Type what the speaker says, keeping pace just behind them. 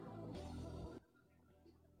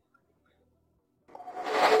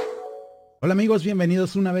Hola amigos,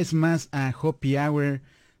 bienvenidos una vez más a Hopi Hour.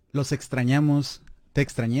 Los extrañamos. Te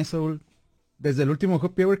extrañé, Soul. Desde el último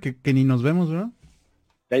Hopi Hour que ni nos vemos, ¿no?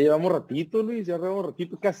 Ya llevamos ratito, Luis, ya llevamos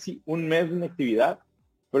ratito, casi un mes de inactividad,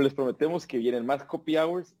 pero les prometemos que vienen más copy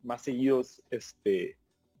hours, más seguidos,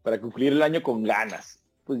 para concluir el año con ganas.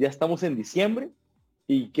 Pues ya estamos en diciembre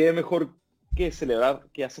y qué mejor que celebrar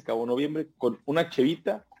que ya se acabó noviembre con una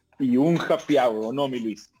chevita y un happy hour, ¿o no, mi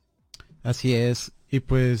Luis? Así es. Y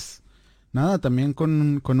pues nada, también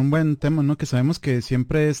con un buen tema, ¿no? Que sabemos que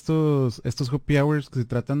siempre estos Hopi Hours que se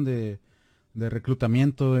tratan de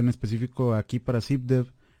reclutamiento, en específico aquí para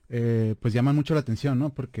ZipDev, pues llaman mucho la atención,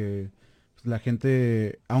 ¿no? Porque pues, la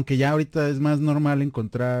gente, aunque ya ahorita es más normal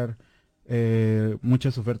encontrar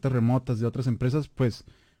muchas ofertas remotas de otras empresas, pues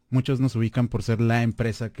muchos nos ubican por ser la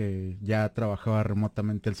empresa que ya trabajaba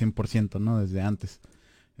remotamente al 100%, ¿no? Desde antes.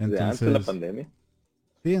 Desde antes de la Entonces, pandemia.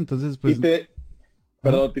 sí, entonces Y pues, te, ajá.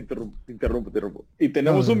 Perdón, te interrumpo. Y No,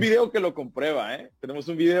 tenemos un video que lo comprueba, ¿eh? Tenemos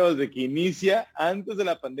un video desde que inicia, antes de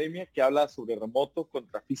la pandemia, que habla sobre remoto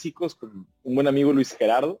contra físicos con un buen amigo Luis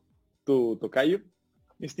Gerardo, tu tocayo,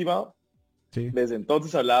 mi estimado. sí. Desde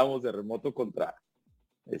entonces hablábamos de remoto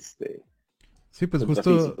este, Sí, pues contra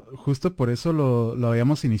justo, físico. justo por eso lo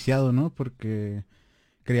habíamos iniciado, ¿no? Porque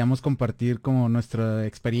queríamos compartir como nuestra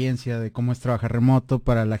experiencia de cómo es trabajar remoto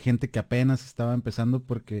para la gente que apenas estaba empezando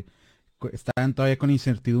porque estaban todavía con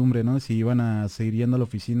incertidumbre, ¿no? Si iban a seguir yendo a la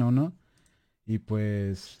oficina o no. Y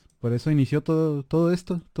pues por eso inició todo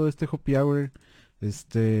esto, todo este Happy Hour,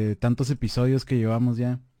 tantos episodios que llevamos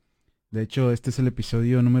ya. De hecho, este es el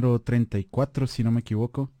episodio número 34, si no me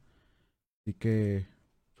equivoco. Así que,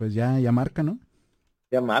 pues ya marca, ¿no?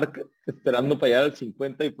 Ya marca, esperando para llegar al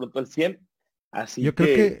 50 y pronto al 100. Yo Así creo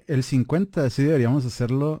que que el 50 sí deberíamos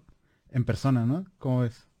hacerlo en persona, ¿no? ¿Cómo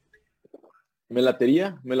ves? me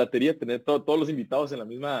latería tener todos los invitados en el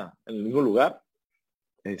mismo lugar.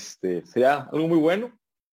 Sería algo muy bueno.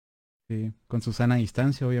 Sí, con Susana a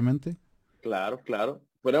distancia, obviamente. Claro, claro.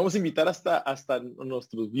 Podríamos invitar hasta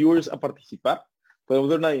nuestros viewers a participar. Podemos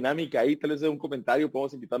ver una dinámica ahí, tal vez de un comentario,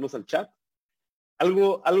 podemos invitarlos al chat.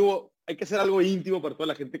 Hay que hacer algo íntimo para toda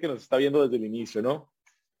la gente que nos está viendo desde el inicio, ¿no?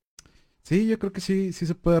 Sí, yo creo que sí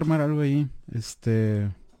se puede armar algo ahí.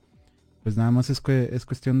 Pues nada más es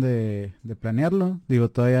cuestión de planearlo. Digo,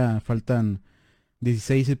 todavía faltan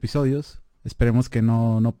 16 episodios. Esperemos que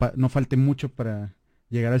no falte mucho para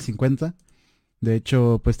llegar al 50. De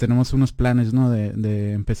hecho, pues tenemos unos planes, ¿no?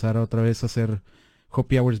 De empezar otra vez a hacer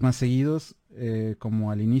Happy Hours más seguidos,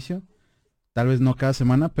 como al inicio. Tal vez no cada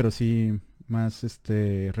semana, pero sí más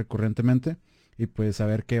recurrentemente. Y pues a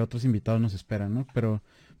ver qué otros invitados nos esperan, ¿no? Pero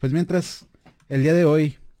pues mientras, el día de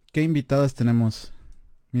hoy, ¿qué invitadas tenemos,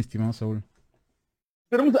 mi estimado Saúl?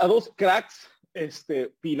 Tenemos a dos cracks,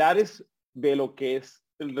 pilares de lo que es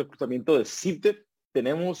el reclutamiento de CITEP.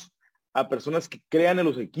 Tenemos a personas que crean en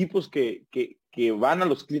los equipos que van a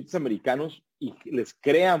los clientes americanos y les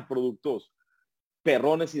crean productos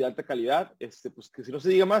perrones y de alta calidad. Pues que si no se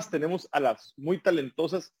diga más, tenemos a las muy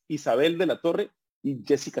talentosas Isabel de la Torre y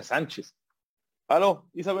Jessica Sánchez. Aló,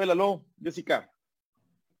 Isabel, aló, Jessica.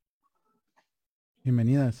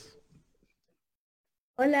 Bienvenidas.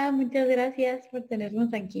 Hola, muchas gracias por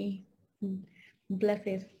tenernos aquí. Un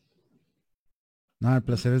placer. No, el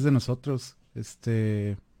placer es de nosotros.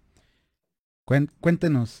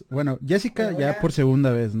 Cuéntenos. Bueno, Jessica Bueno, ya por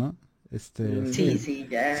segunda vez, ¿no? sí, Ujú. sí,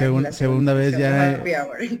 ya es la segunda Segunda vez edición de ya, Happy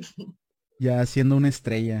Hour, ya siendo una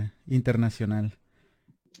estrella internacional.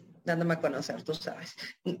 dándome a conocer, tú sabes.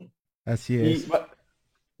 Así Y es.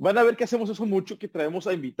 van a ver que hacemos eso mucho, que traemos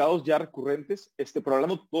a invitados ya recurrentes, pero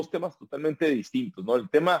hablando dos temas totalmente distintos, ¿no? El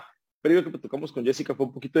tema previo que tocamos con Jessica fue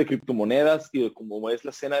un poquito de criptomonedas y de cómo es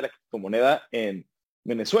la escena de la criptomoneda en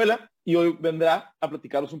Venezuela, y hoy vendrá a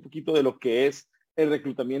platicarnos un poquito de lo que es el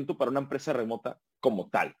reclutamiento para una empresa remota como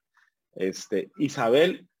tal.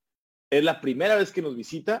 Isabel es la primera vez que nos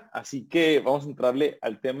visita, así que vamos a entrarle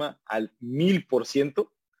al tema al 1000%.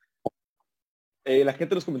 La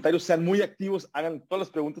gente en los comentarios sean muy activos, hagan todas las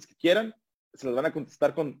preguntas que quieran, se las van a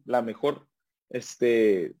contestar con la mejor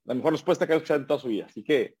respuesta que ha escuchado en toda su vida. Así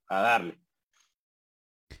que a darle.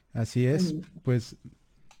 Así es. Mm, Pues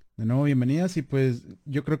de nuevo, bienvenidas. Y pues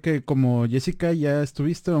yo creo que como Jessica ya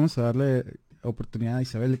estuviste, vamos a darle oportunidad a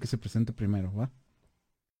Isabel de que se presente primero, ¿va?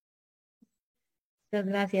 Muchas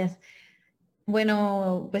gracias.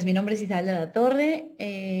 Bueno, pues mi nombre es Isabel de la Torre.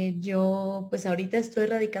 Yo pues ahorita estoy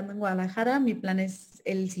radicando en Guadalajara. Mi plan es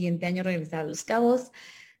el siguiente año regresar a Los Cabos.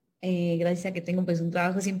 Gracias a que tengo pues un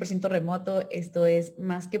trabajo 100% remoto, esto es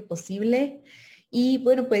más que posible. Y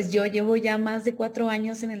bueno, pues yo llevo ya más de 4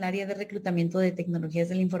 años en el área de reclutamiento de tecnologías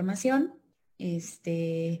de la información.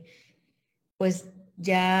 Este, pues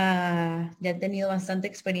ya he tenido bastante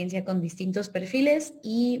experiencia con distintos perfiles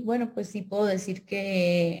y bueno, pues sí puedo decir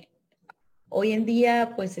que hoy en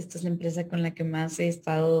día, pues esta es la empresa con la que más he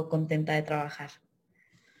estado contenta de trabajar.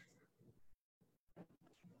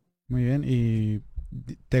 Muy bien, ¿y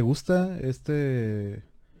te gusta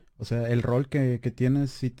o sea, el rol que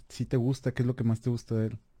tienes, si te gusta, qué es lo que más te gusta de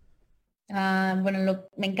él? Bueno,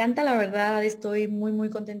 me encanta, la verdad, estoy muy, muy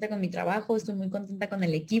contenta con mi trabajo, estoy muy contenta con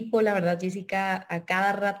el equipo, la verdad, Jessica a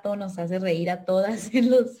cada rato nos hace reír a todas en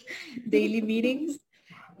los daily meetings.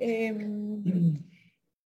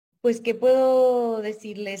 Pues, ¿qué puedo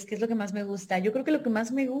decirles? ¿Qué es lo que más me gusta? Yo creo que lo que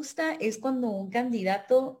más me gusta es cuando un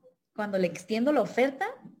candidato, cuando le extiendo la oferta,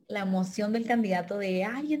 la emoción del candidato de,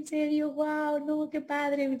 ay, en serio, wow, no, qué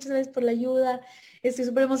padre, muchas gracias por la ayuda, estoy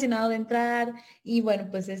súper emocionado de entrar. Y bueno,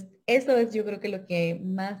 pues eso es yo creo que lo que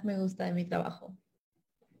más me gusta de mi trabajo.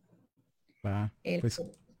 Va, El- pues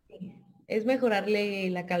es mejorarle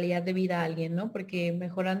la calidad de vida a alguien, ¿no? Porque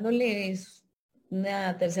mejorándole es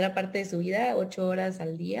una tercera parte de su vida, 8 horas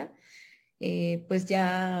al día, pues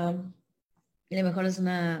ya le mejoras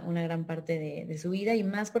una gran parte de su vida y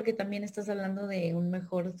más porque también estás hablando de un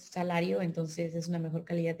mejor salario, entonces es una mejor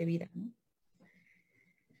calidad de vida, ¿no?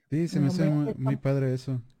 sí, se me Bueno, hace muy, muy padre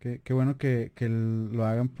eso. Qué bueno que lo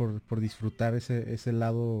hagan por disfrutar ese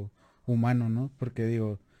lado humano, ¿no? Porque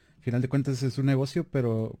digo, al final de cuentas es un negocio,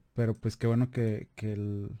 pero pues qué bueno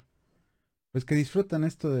pues que disfrutan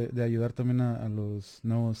esto de ayudar también a los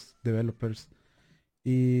nuevos developers.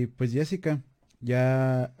 Y pues Jessica,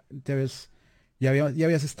 ya te habías, ya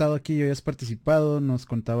habías estado aquí, ya habías participado, nos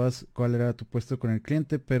contabas cuál era tu puesto con el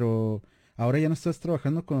cliente, pero ahora ya no estás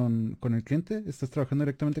trabajando con el cliente, estás trabajando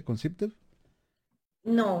directamente con Zipdev.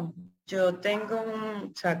 No, yo tengo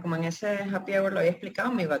o sea, como en ese happy hour lo había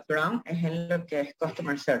explicado, mi background es en lo que es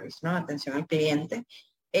customer service, ¿no? Atención al cliente.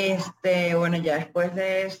 Bueno, ya después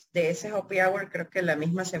de ese happy hour, creo que la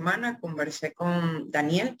misma semana conversé con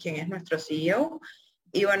Daniel, quien es nuestro CEO,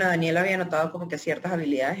 y bueno, Daniel había notado como que ciertas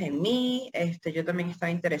habilidades en mí, yo también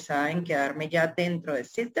estaba interesada en quedarme ya dentro de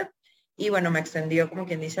Ziptec, y bueno, me extendió como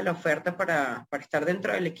quien dice la oferta para estar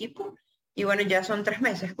dentro del equipo, y bueno, ya son 3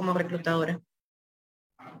 meses como reclutadora.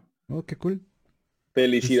 Oh, qué cool. Pues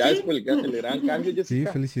Felicidades por Sí, el gran cambio, sí,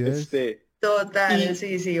 Jessica. felicidades. total, Y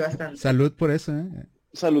sí, sí, bastante. Salud por eso, ¿eh?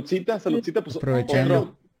 saludcita, pues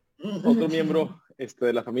Aprovechando. otro miembro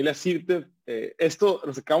de la familia Sirte. Esto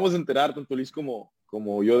nos acabamos de enterar, tanto Luis como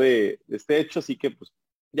yo, de este hecho, así que pues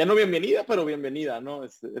ya no bienvenida, pero bienvenida, ¿no?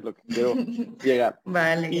 Es lo que quiero llegar.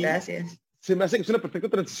 Vale, Y gracias. se me hace que es una perfecta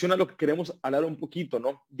transición a lo que queremos hablar un poquito,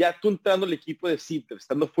 ¿no? Ya tú entrando al equipo de Sirte,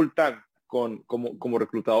 estando full time como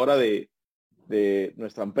reclutadora de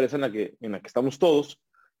nuestra empresa en la que estamos todos,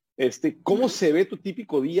 ¿cómo Ujú. se ve tu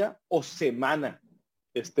típico día o semana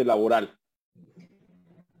laboral?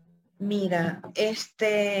 Mira,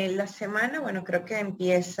 la semana, bueno, creo que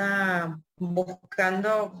empieza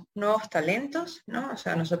buscando nuevos talentos, ¿no? O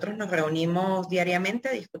sea, nosotros nos reunimos diariamente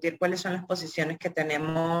a discutir cuáles son las posiciones que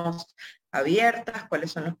tenemos abiertas,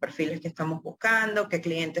 cuáles son los perfiles que estamos buscando, qué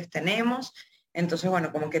clientes tenemos. Entonces,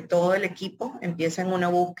 bueno, como que todo el equipo empieza en una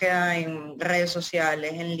búsqueda en redes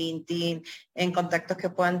sociales, en LinkedIn, en contactos que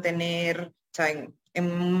puedan tener, o sea,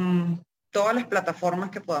 en todas las plataformas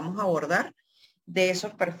que podamos abordar de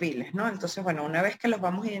esos perfiles, ¿no? Entonces, bueno, una vez que los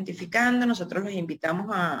vamos identificando, nosotros los invitamos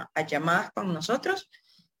a llamadas con nosotros.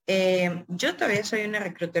 Yo todavía soy una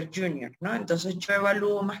recruiter junior, ¿no? Entonces yo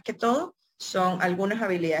evalúo más que todo, son algunas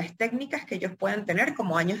habilidades técnicas que ellos puedan tener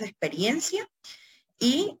como años de experiencia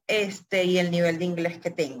y el nivel de inglés que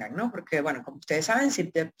tengan, ¿no? Porque, bueno, como ustedes saben,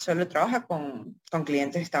 CIPTEP solo trabaja con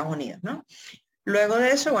clientes de Estados Unidos, ¿no? Luego de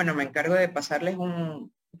eso, bueno, me encargo de pasarles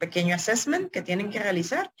un pequeño assessment que tienen que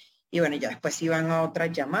realizar y bueno, ya después iban a otra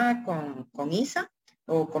llamada con Isa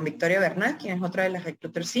o con Victoria Bernal, quien es otra de las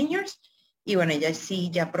recruiters seniors. Y bueno, ellas sí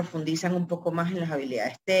ya profundizan un poco más en las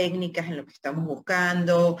habilidades técnicas, en lo que estamos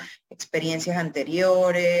buscando, experiencias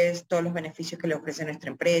anteriores, todos los beneficios que le ofrece nuestra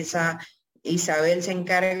empresa. Isabel se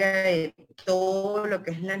encarga de todo lo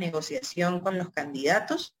que es la negociación con los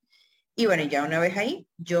candidatos y bueno, ya una vez ahí,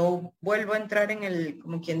 yo vuelvo a entrar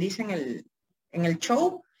como quien dice, en el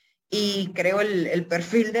show y creo el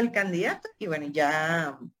perfil del candidato y bueno,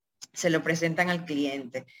 ya se lo presentan al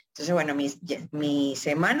cliente. Entonces, bueno, mi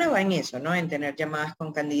semana va en eso, ¿no? En tener llamadas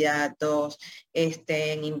con candidatos,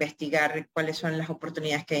 en investigar cuáles son las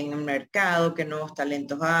oportunidades que hay en el mercado, qué nuevos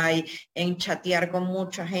talentos hay, en chatear con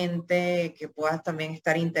mucha gente que pueda también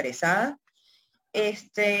estar interesada.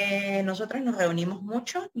 Nosotros nos reunimos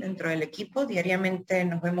mucho dentro del equipo, diariamente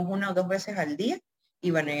nos vemos 1 o 2 veces al día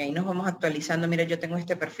y bueno, y ahí nos vamos actualizando, mira, yo tengo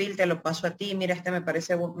este perfil, te lo paso a ti, mira, este me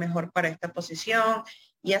parece mejor para esta posición,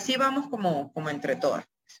 y así vamos como entre todas.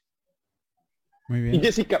 Muy Y bien.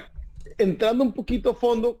 Jessica, entrando un poquito a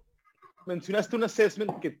fondo, mencionaste un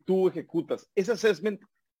assessment que tú ejecutas. ¿Ese assessment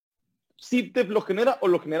sí te lo genera o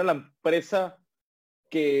lo genera la empresa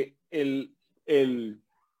que el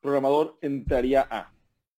programador entraría a?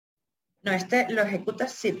 No, lo ejecuta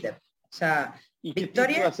CIPDEP. O sea, ¿Y qué tipo de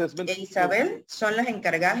Victoria assessment? e Isabel son las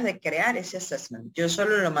encargadas de crear ese assessment. Yo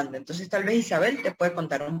solo lo mando. Entonces tal vez Isabel te puede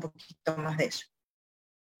contar un poquito más de eso.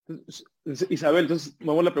 Isabel, entonces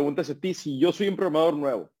vamos la pregunta hacia ti. Si yo soy un programador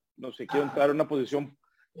nuevo, no sé, quiero entrar en una posición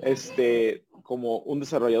como un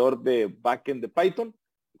desarrollador de backend de Python,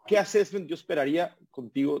 ¿qué assessment yo esperaría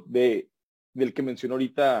contigo del que mencionó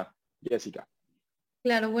ahorita Jessica?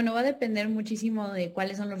 Claro, bueno, va a depender muchísimo de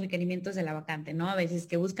cuáles son los requerimientos de la vacante, ¿no? A veces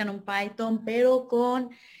que buscan un Python, pero con,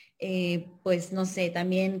 pues no sé,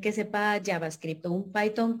 también que sepa JavaScript, o un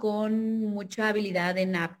Python con mucha habilidad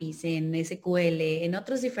en APIs, en SQL, en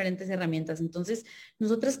otras diferentes herramientas. Entonces,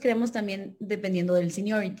 nosotros creemos también dependiendo del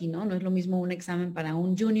seniority, ¿no? No es lo mismo un examen para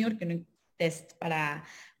un junior que un test para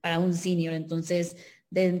un senior. Entonces,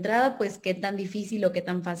 de entrada, pues, qué tan difícil o qué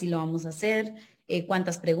tan fácil lo vamos a hacer,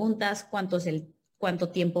 cuántas preguntas, cuánto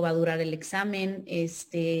tiempo va a durar el examen,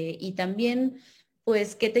 y también,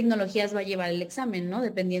 pues, qué tecnologías va a llevar el examen, ¿no?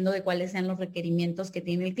 Dependiendo de cuáles sean los requerimientos que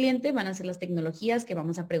tiene el cliente, van a ser las tecnologías que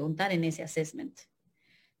vamos a preguntar en ese assessment.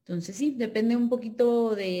 Entonces, sí, depende un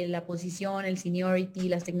poquito de la posición, el seniority,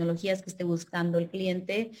 las tecnologías que esté buscando el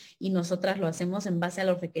cliente y nosotras lo hacemos en base a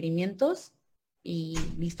los requerimientos y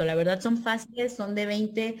listo. La verdad son fáciles, son de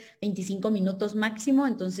 20, 25 minutos máximo,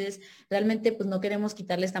 entonces realmente pues no queremos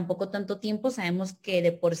quitarles tampoco tanto tiempo. Sabemos que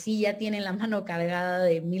de por sí ya tienen la mano cargada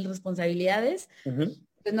de 1000 responsabilidades,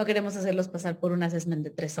 pues no queremos hacerlos pasar por un assessment de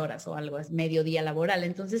 3 horas o algo, es medio día laboral.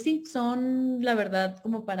 Entonces sí, son la verdad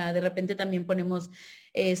como para de repente también ponemos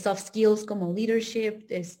soft skills como leadership,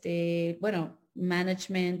 bueno,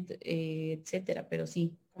 management, etcétera, pero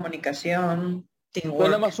sí. Comunicación, ¿Suena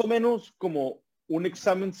teamwork. más o menos como un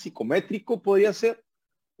examen psicométrico podría ser?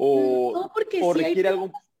 ¿O, No, porque o sí hay requiere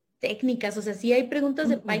algo? técnicas, o sea, sí hay preguntas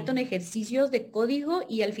de Python, ejercicios de código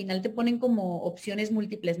y al final te ponen como opciones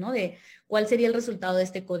múltiples, ¿no? De cuál sería el resultado de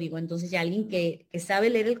este código. Entonces ya alguien que sabe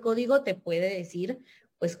leer el código te puede decir,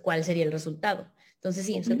 pues, cuál sería el resultado. Entonces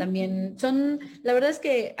sí, o sea, también la verdad es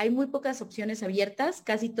que hay muy pocas opciones abiertas,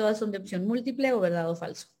 casi todas son de opción múltiple o verdad o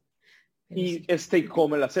falso. Pero Y sí. es take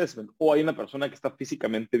home el assessment, o hay una persona que está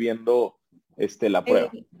físicamente viendo la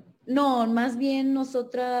prueba. No, más bien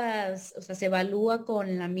nosotras, o sea, se evalúa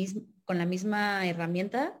con la misma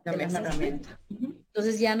herramienta La del misma assessment. herramienta.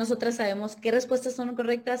 Entonces ya nosotras sabemos qué respuestas son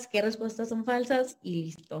correctas, qué respuestas son falsas y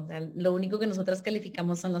listo. O sea, lo único que nosotras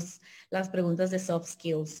calificamos son las preguntas de soft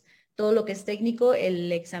skills. Todo lo que es técnico,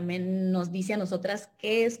 el examen nos dice a nosotras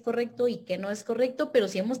qué es correcto y qué no es correcto, pero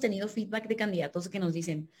sí hemos tenido feedback de candidatos que nos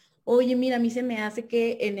dicen, oye, mira, a mí se me hace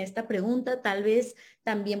que en esta pregunta tal vez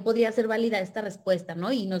también podría ser válida esta respuesta,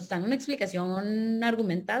 ¿no? Y nos dan una explicación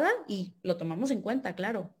argumentada y lo tomamos en cuenta,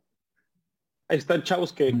 claro. Ahí están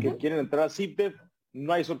chavos que Ujú. quieren entrar a CIPDEV,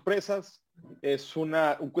 no hay sorpresas, es un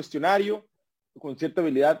cuestionario con cierta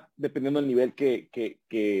habilidad dependiendo del nivel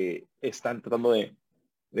que están tratando de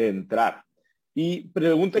entrar. Y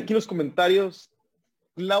pregunta aquí en los comentarios,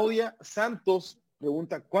 Claudia Santos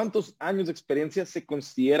pregunta, ¿cuántos años de experiencia se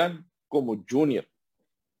consideran como junior?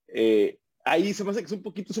 Ahí se me hace que es un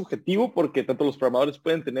poquito subjetivo porque tanto los programadores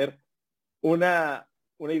pueden tener una,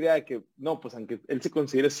 una idea de que, no, pues aunque él se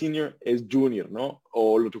considere senior, es junior, ¿no?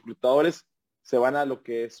 O los reclutadores se van a lo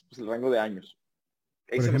que es pues, el rango de años.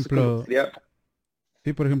 Ahí Por se me hace como que ejemplo, sería,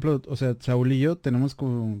 sí, por ejemplo, o sea, Saúl y yo tenemos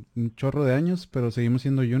como un chorro de años, pero seguimos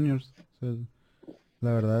siendo juniors. O sea,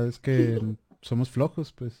 la verdad es que somos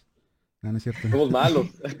flojos, pues. No, no es cierto. somos malos.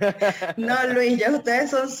 No, Luis, ya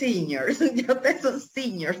ustedes son seniors. Ya ustedes son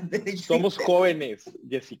seniors de Somos CIPDEP. jóvenes,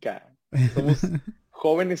 Jessica. Somos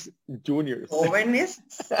jóvenes juniors. Jóvenes.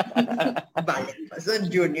 Vale, pues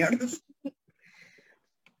son juniors.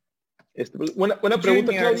 Buena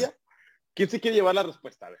pregunta, Juniors. Claudia. ¿Quién se quiere llevar la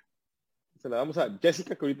respuesta? A ver, se la damos a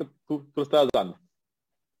Jessica, que ahorita tú lo estabas dando.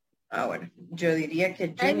 Ah, bueno, yo diría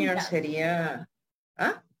que Hay junior mitad. sería...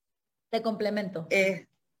 ¿Ah? Te complemento.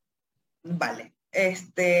 Vale.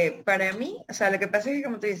 Para mí, o sea, lo que pasa es que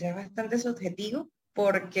como tú dices, es bastante subjetivo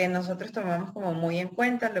porque nosotros tomamos como muy en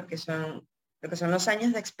cuenta lo que son los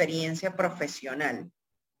años de experiencia profesional.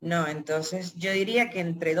 No, entonces yo diría que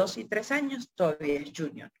entre 2 y 3 años todavía es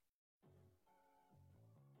junior,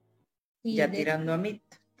 Y ya de tirando a mid,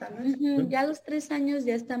 tal vez. Ya a los 3 años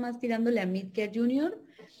ya está más tirándole a mid que a junior.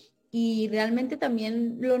 Y realmente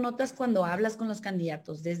también lo notas cuando hablas con los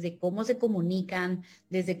candidatos, desde cómo se comunican,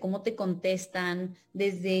 desde cómo te contestan,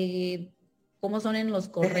 desde cómo son en los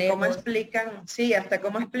Desde cómo correos. explican, sí, hasta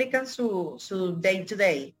cómo explican su day to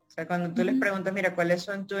day. O sea, cuando tú les preguntas, mira, ¿cuáles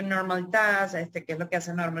son tus normal tasks? ¿Qué es lo que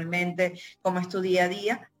haces normalmente? ¿Cómo es tu día a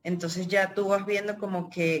día? Entonces ya tú vas viendo como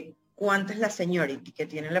que cuánto es la seniority que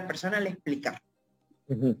tiene la persona al explicar.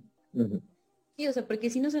 Ujú, ujú. Sí, o sea, porque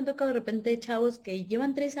sí nos han tocado de repente chavos que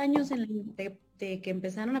llevan 3 años de que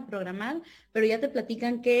empezaron a programar, pero ya te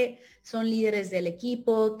platican que son líderes del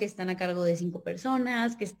equipo, que están a cargo de 5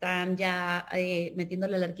 personas, que están ya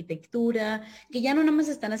metiéndole a la arquitectura, que ya no nada más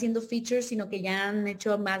están haciendo features, sino que ya han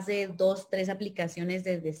hecho más de 2, 3 aplicaciones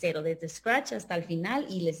desde cero, desde scratch hasta el final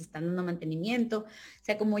y les están dando mantenimiento. O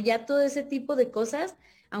sea, como ya todo ese tipo de cosas,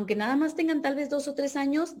 aunque nada más tengan tal vez 2 o 3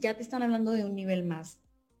 años, ya te están hablando de un nivel más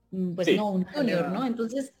pues Sí, no, un junior, ¿no?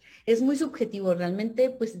 Entonces es muy subjetivo. Realmente,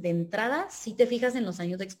 pues de entrada sí te fijas en los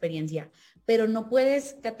años de experiencia, pero no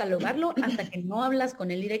puedes catalogarlo hasta que no hablas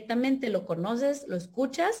con él directamente, lo conoces, lo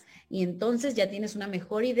escuchas y entonces ya tienes una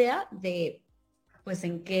mejor idea de, pues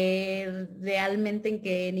realmente en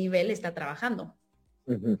qué nivel está trabajando.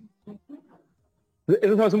 ujú.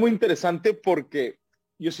 Eso me hace muy interesante porque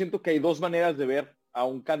yo siento que hay dos maneras de ver a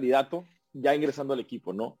un candidato ya ingresando al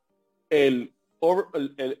equipo, ¿no? El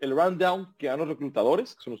rundown que dan los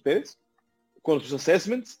reclutadores, que son ustedes, con sus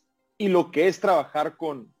assessments, y lo que es trabajar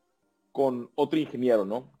con otro ingeniero,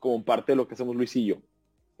 ¿no? Como parte de lo que hacemos Luis y yo.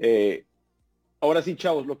 Eh, Ahora sí,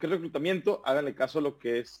 chavos, lo que es reclutamiento, háganle caso a lo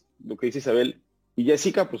que dice Isabel y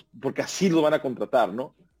Jessica, pues porque así lo van a contratar,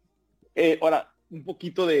 ¿no? Ahora, un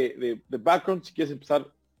poquito de background, si quieres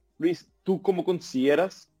empezar. Luis, ¿tú cómo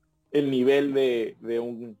consideras el nivel de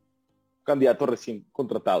un candidato recién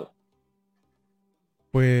contratado?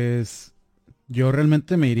 Pues yo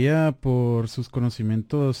realmente me iría por sus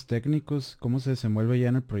conocimientos técnicos, cómo se desenvuelve ya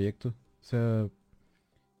en el proyecto. O sea,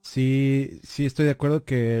 sí estoy de acuerdo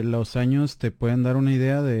que los años te pueden dar una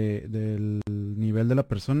idea del nivel de la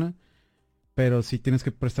persona, pero sí tienes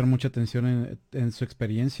que prestar mucha atención en su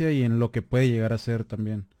experiencia y en lo que puede llegar a ser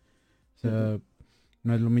también. O Ujú. sea,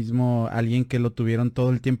 no es lo mismo alguien que lo tuvieron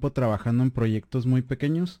todo el tiempo trabajando en proyectos muy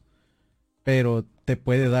pequeños, pero te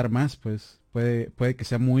puede dar más, pues. Puede que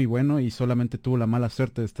sea muy bueno y solamente tuvo la mala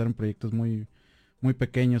suerte de estar en proyectos muy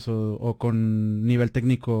pequeños o con nivel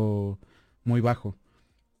técnico muy bajo.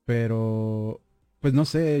 Pero, pues no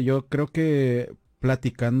sé, yo creo que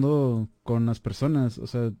platicando con las personas, o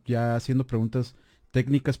sea, ya haciendo preguntas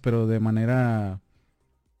técnicas, pero de manera,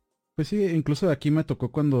 pues sí, incluso aquí me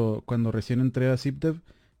tocó cuando recién entré a ZipDev,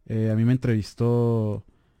 a mí me entrevistó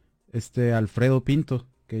este Alfredo Pinto,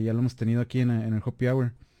 que ya lo hemos tenido aquí en el Happy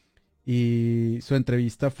Hour. Y su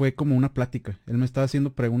entrevista fue como una plática. Él me estaba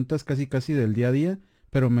haciendo preguntas casi casi del día a día,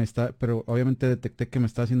 pero obviamente detecté que me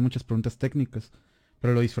estaba haciendo muchas preguntas técnicas,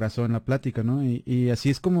 pero lo disfrazó en la plática, ¿no? Y así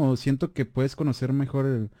es como siento que puedes conocer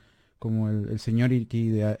mejor como el seniority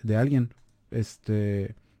de alguien.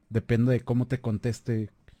 Este, depende de cómo te conteste.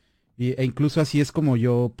 E incluso así es como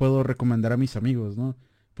yo puedo recomendar a mis amigos, ¿no?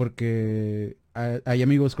 Porque hay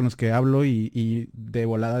amigos con los que hablo y de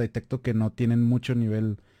volada detecto que no tienen mucho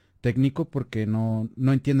nivel técnico porque no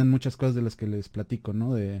entienden muchas cosas de las que les platico,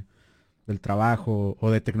 ¿no? Del trabajo o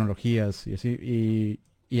de tecnologías y así.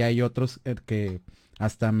 Y hay otros que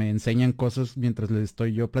hasta me enseñan cosas mientras les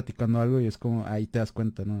estoy yo platicando algo y es como ahí te das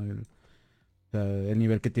cuenta, ¿no? O sea, el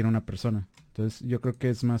nivel que tiene una persona. Entonces yo creo que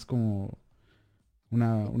es más como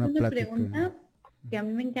una Una plática. pregunta que a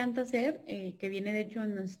mí me encanta hacer, que viene de hecho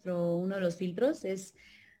en uno de los filtros, es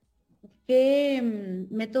 ¿qué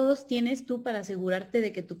métodos tienes tú para asegurarte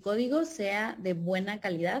de que tu código sea de buena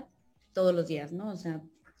calidad todos los días, ¿no? O sea,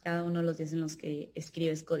 cada uno de los días en los que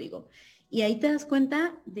escribes código. Y ahí te das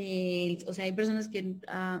cuenta o sea, hay personas que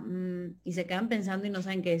y se quedan pensando y no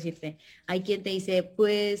saben qué decirte. Hay quien te dice,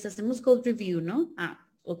 pues hacemos code review, ¿no? Ah,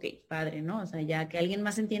 ok, padre, ¿no? O sea, ya que alguien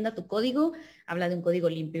más entienda tu código, habla de un código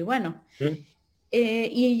limpio y bueno. ¿Mm?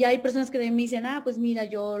 Y ya hay personas que me dicen, pues mira,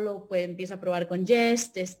 yo pues, empiezo a probar con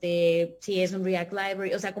Jest, si es un React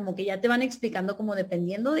Library, o sea, como que ya te van explicando como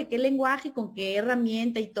dependiendo de qué lenguaje, con qué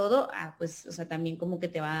herramienta y todo, pues, o sea, también como que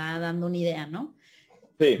te va dando una idea, ¿no?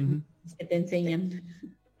 Sí, Ujú. Es que te enseñan.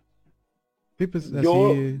 Sí, pues yo,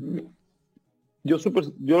 así.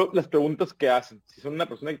 yo las preguntas que hacen, si son una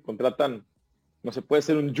persona que contratan, no sé, puede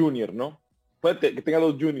ser un junior, ¿no? Que tenga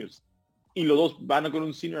dos juniors y los dos van con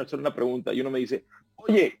un senior a hacer una pregunta y uno me dice,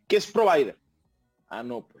 oye, ¿qué es provider? Ah,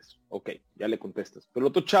 no, pues, ok, ya le contestas. Pero el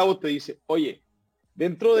otro chavo te dice, oye,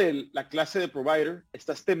 dentro de la clase de provider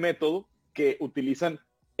está este método que utilizan,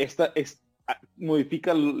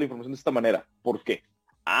 modifica la información de esta manera. ¿Por qué?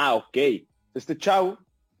 Ah, ok. Este chavo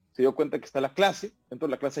se dio cuenta que está la clase, dentro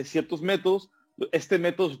de la clase hay ciertos métodos, este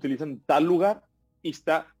método se utiliza en tal lugar y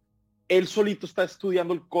él solito está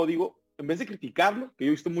estudiando el código, en vez de criticarlo, que yo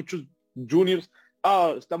he visto muchos juniors,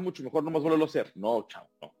 está mucho mejor, nomás volverlo a hacer. No, chavo,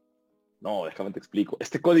 no, déjame te explico.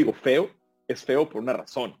 Este código feo es feo por una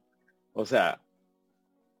razón. O sea,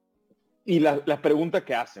 y la pregunta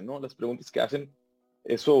que hacen, ¿no? Las preguntas que hacen,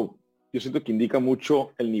 eso yo siento que indica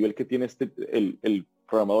mucho el nivel que tiene el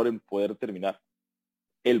programador en poder terminar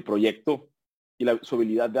el proyecto y su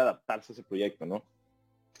habilidad de adaptarse a ese proyecto, ¿no?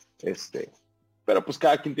 Pero pues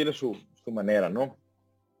cada quien tiene su manera, ¿no?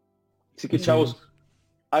 Así que, Así chavos, es.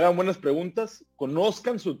 hagan buenas preguntas,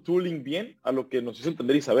 conozcan su tooling bien, a lo que nos hizo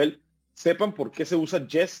entender Isabel, sepan por qué se usa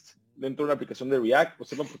Jest dentro de una aplicación de React, o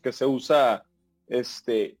sepan por qué se usa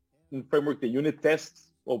un framework de unit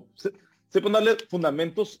tests, o sepan darle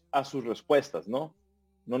fundamentos a sus respuestas, ¿no?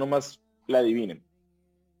 No nomás la adivinen.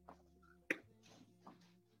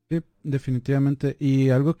 Sí, definitivamente. Y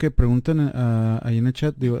algo que preguntan ahí en el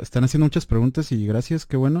chat, digo, están haciendo muchas preguntas y gracias,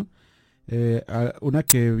 qué bueno. Una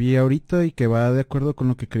que vi ahorita y que va de acuerdo con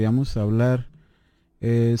lo que queríamos hablar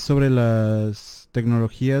sobre las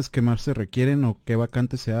tecnologías que más se requieren o qué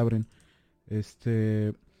vacantes se abren.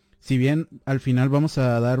 Este, si bien al final vamos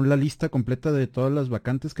a dar la lista completa de todas las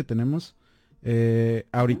vacantes que tenemos,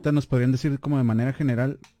 ahorita nos podrían decir como de manera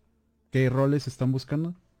general qué roles están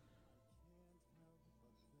buscando.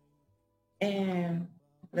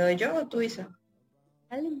 ¿Lo doy yo o tú, Isa?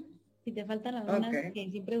 Dale. Si te faltan algunas Ok, que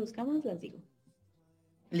siempre buscamos, las digo.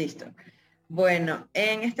 listo. Bueno,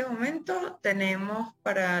 en este momento tenemos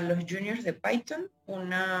para los juniors de Python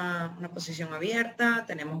una posición abierta,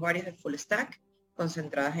 tenemos varias de full stack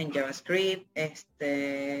concentradas en JavaScript,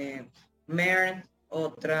 MERN,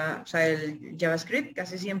 otra, o sea, el JavaScript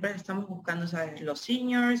casi siempre estamos buscando, ¿sabes? Los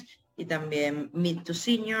seniors y también mid to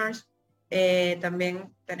seniors.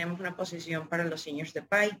 También tenemos una posición para los seniors de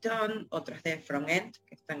Python, otras de frontend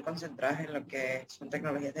que están concentradas en lo que son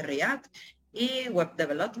tecnologías de React y web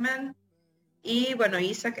development. Y bueno,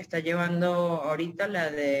 Isa, que está llevando ahorita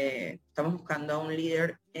estamos buscando a un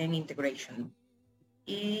líder en integration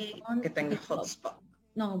y que tenga GitHub. hotspot.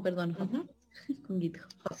 No, perdón, Ujú, con GitHub.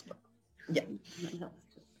 hotspot. Ya.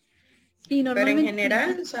 Sí, Pero en normalmente.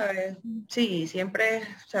 general, ¿sabes? Sí, siempre,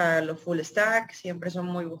 o sea, los full stack siempre son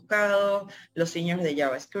muy buscados, los seniors de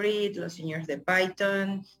JavaScript, los seniors de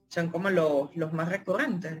Python, son como los más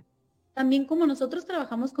recurrentes. También como nosotros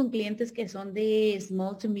trabajamos con clientes que son de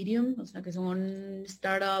small to medium, o sea, que son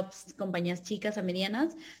startups, compañías chicas a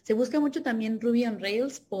medianas, se busca mucho también Ruby on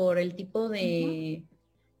Rails por el tipo de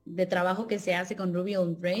trabajo que se hace con Ruby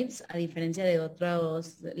on Rails, a diferencia de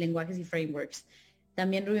otros lenguajes y frameworks.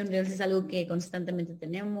 También Ruby on Rails es algo que constantemente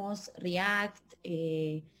tenemos, React,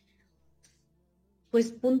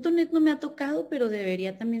 pues .NET no me ha tocado, pero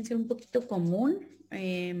debería también ser un poquito común. A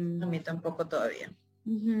mí tampoco todavía.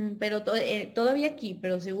 Pero todavía aquí,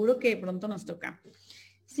 pero seguro que pronto nos toca.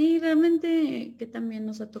 Sí, realmente que también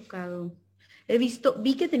nos ha tocado.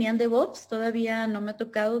 Vi que tenían DevOps, todavía no me ha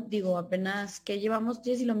tocado, digo, apenas que llevamos,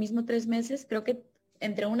 Jessy, lo mismo 3 meses, creo que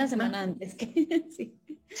entre una semana antes que sí.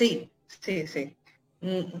 Sí.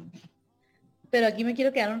 Pero aquí me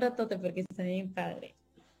quiero quedar un ratote porque está bien padre.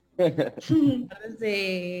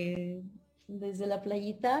 Desde la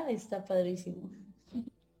playita está padrísimo.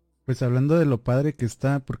 Pues hablando de lo padre que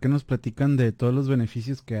está, ¿por qué nos platican de todos los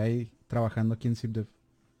beneficios que hay trabajando aquí en ZipDev?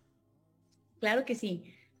 Claro que sí.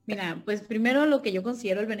 Mira, pues primero lo que yo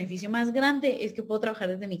considero el beneficio más grande es que puedo trabajar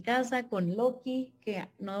desde mi casa con Loki, que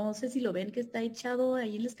no sé si lo ven que está echado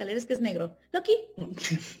ahí en la escalera, es que es negro. Loki.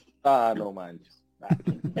 No manches.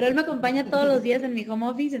 Pero él me acompaña todos los días en mi home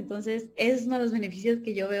office, entonces es uno de los beneficios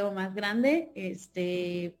que yo veo más grande.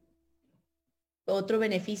 Otro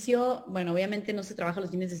beneficio, bueno, obviamente no se trabaja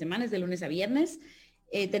los fines de semana, es de lunes a viernes.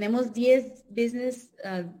 Tenemos 10 business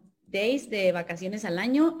days de vacaciones al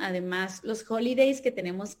año. Además, los holidays que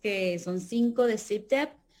tenemos que son 5 de ZipDev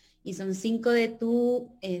y son 5 de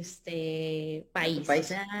tu país. O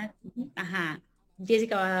sea, ajá.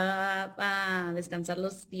 Jessica va a descansar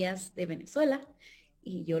los días de Venezuela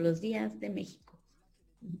y yo los días de México.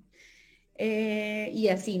 Y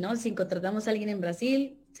así, ¿no? Si contratamos a alguien en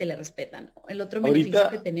Brasil, se le respetan. El otro beneficio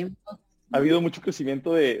que tenemos. Ha habido mucho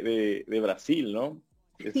crecimiento de Brasil, ¿no?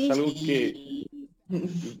 Es Sí. algo que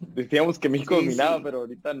decíamos que México dominaba, pero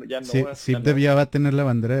ahorita ya no. Sí, ZipDev ya va a tener la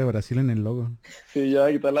bandera de Brasil en el logo. Sí, ya va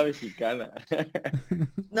a quitar la mexicana.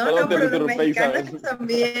 No, pero los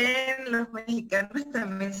mexicanos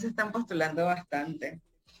también se están postulando bastante.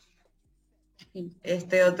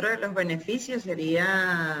 Otro de los beneficios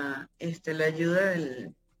sería la ayuda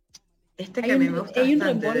Este que a mí me gusta ¿Hay un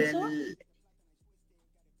bastante, reembolso?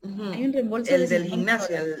 Ujú, Hay un reembolso el de del 50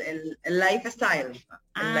 gimnasio, dólares. el lifestyle, el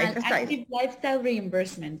Ah, el lifestyle, Active Lifestyle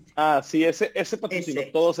Reimbursement. Ah, sí, ese patrocinó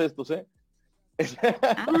ese. todos estos, ¿eh?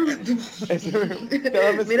 Ah,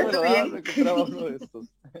 Cada mes que Mira me tú lo daban bien. me compraba uno de estos.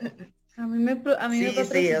 a mí me Sí,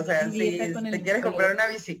 sí, o patrocinó sea, mi dieta si con te el quieres comprar psicólogo. una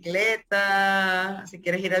bicicleta, si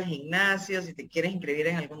quieres ir al gimnasio, si te quieres inscribir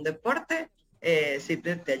en algún deporte, sí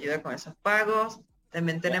te ayuda con esos pagos.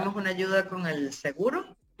 También tenemos una ayuda con el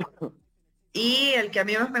seguro. Y el que a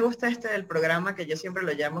mí más me gusta este del programa, que yo siempre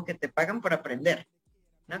lo llamo que te pagan por aprender,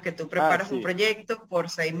 ¿no? Que tú Ah, preparas un sí. proyecto por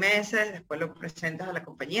 6 meses, después lo presentas a la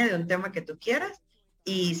compañía de un tema que tú quieras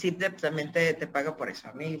y sí también te paga por eso.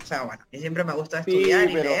 A mí, o sea, bueno, a mí siempre me gusta Sí, estudiar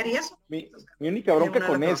y pero leer y eso. mi, Entonces, mi única es bronca una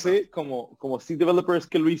de con las cosas. ese, como Steam Developer, es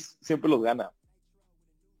que Luis siempre los gana.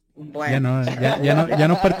 Ya Bueno, no, ya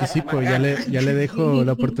no participo, más ganas. ya le dejo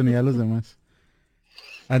la oportunidad a los demás.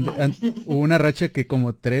 Hubo una racha que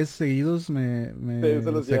como 3 seguidos Se me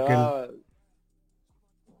los saqué el... llevaba.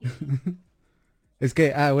 Es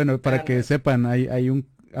que, bueno, para Ah, que no. sepan, hay un,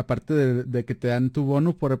 aparte de que te dan tu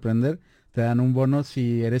bono por aprender, te dan un bono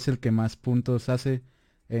si eres el que más puntos hace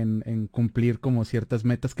en cumplir como ciertas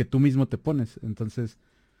metas que tú mismo te pones. Entonces,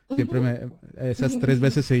 esas 3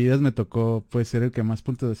 veces seguidas me tocó pues ser el que más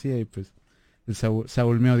puntos hacía y pues el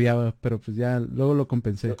Saúl me odiaba, pero pues ya luego lo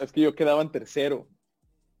compensé. Es que yo quedaba en tercero.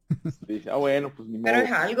 Dije, bueno, pues ni Pero modo.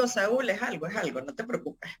 es algo, Saúl, es algo, no te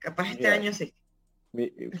preocupes. Capaz este Mira, año sí.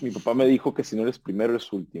 mi papá me dijo que si no eres primero,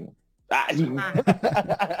 eres último. Ay. Ah.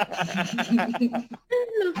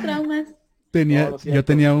 Los traumas. No, no es Yo cierto.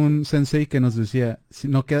 tenía un sensei que nos decía, si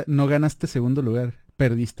no, no ganaste segundo lugar,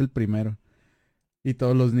 perdiste el primero. Y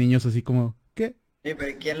todos los niños así como, ¿qué? Sí,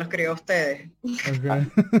 pero ¿quién los crió a ustedes? Ah,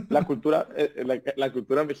 Ajá. la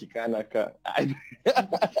cultura mexicana acá. Ay.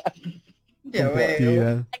 Ya veo.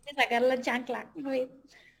 Competitividad. Hay que sacar la chancla. A ver.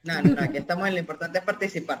 No, no, no, aquí estamos en lo importante es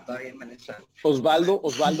participar todavía en Venezuela.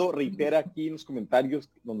 Osvaldo reitera aquí en los comentarios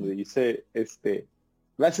donde dice,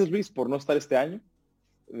 gracias Luis por no estar este año.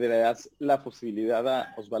 Le das la posibilidad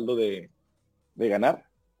a Osvaldo de ganar.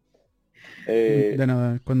 De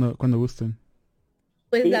nada, cuando gusten.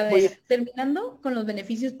 Pues a Sí, ver, terminando con los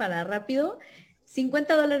beneficios para rápido,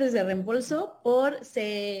 50 dólares de reembolso por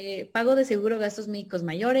pago de seguro de gastos médicos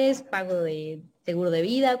mayores, pago de seguro de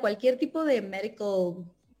vida, cualquier tipo de medical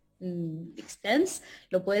expense,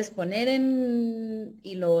 lo puedes poner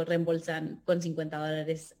y lo reembolsan con 50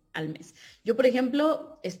 dólares al mes. Yo, por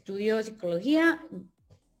ejemplo, estudio psicología,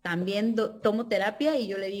 también tomo terapia y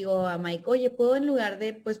yo le digo a Mike, oye, ¿puedo en lugar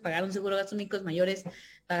de pues pagar un seguro de gastos médicos mayores,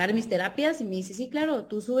 pagar mis terapias? Y me dice, sí, claro,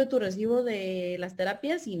 tú sube tu recibo de las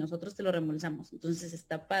terapias y nosotros te lo reembolsamos. Entonces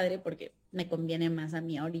está padre porque me conviene más a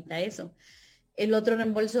mí ahorita eso. El otro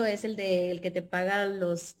reembolso es el que te paga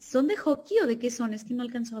los... ¿Son de hockey o de qué son? Es que no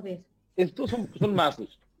alcanzo a ver. estos son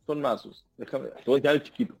mazos. Son mazos. Déjame, te voy a enseñar el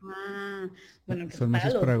chiquito. Ah, bueno, que te Son paga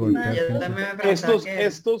mazos los para golpear Yo gente. también me preguntaba qué.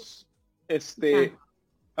 Estos,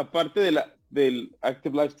 Ah, aparte del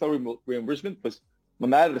Active Lifestyle Reimbursement, pues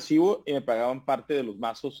mandaba el recibo y me pagaban parte de los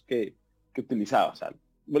mazos que utilizaba. O sea,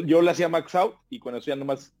 yo le hacía max out y con eso ya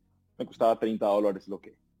nomás me costaba 30 dólares lo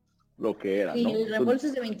que era, sí, ¿no? el reembolso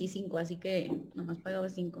es de 25, así que nomás pagaba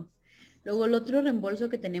 5. Luego el otro reembolso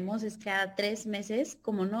que tenemos es cada 3 meses.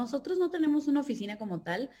 Como nosotros no tenemos una oficina como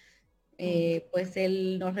tal, pues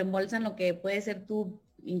nos reembolsan lo que puede ser tu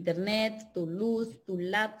internet, tu luz, tu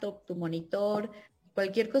laptop, tu monitor,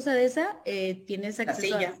 cualquier cosa de esa, tienes La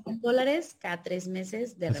acceso a silla. 100 dólares cada 3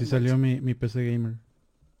 meses de Así reembolso. salió mi PC gamer.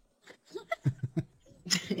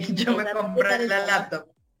 Yo me Mientras compré tanto, la laptop.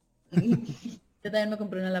 yo también me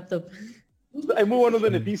compré una laptop. Hay muy buenos Sí.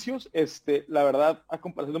 beneficios. La verdad, a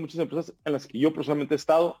comparación de muchas empresas en las que yo personalmente he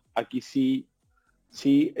estado, aquí sí,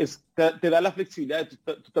 te da la flexibilidad de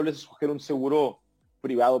tú tal vez escoger un seguro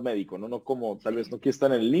privado médico, ¿no? No como tal vez no quieres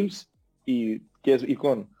estar en el IMSS y quieres ir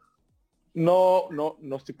no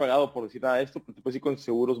estoy pagado por decir nada de esto, pero te puedes ir con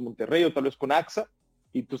Seguros Monterrey o tal vez con AXA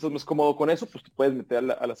y tú estás más cómodo con eso, pues te puedes meter a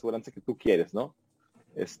la aseguranza que tú quieres, ¿no?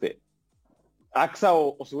 Este, AXA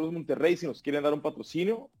o Seguros Monterrey, si nos quieren dar un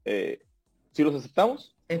patrocinio, si los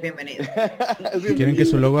aceptamos. Es bienvenido. Es ¿Quieren que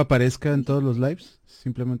su bienvenido. logo aparezca en todos los lives?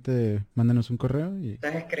 Simplemente mándenos un correo y...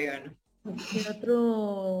 Entonces escriban. ¿Qué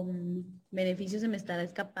otro beneficio se me estará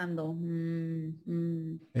escapando?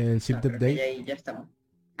 El Zip No, Dev creo que Day. ya ahí ya estamos.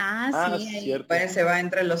 Ah, Ah, sí, sí, ahí. cierto. Pues se va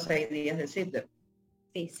entre los 6 días de CITER.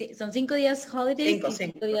 Sí, son 5 días holidays y 5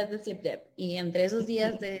 cinco. días de ZipDep. Y entre esos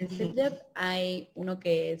días de ZipDep hay uno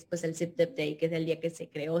que es pues el ZipDep Day, que es el día que se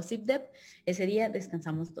creó ZipDep. Ese día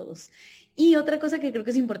descansamos todos. Y otra cosa que creo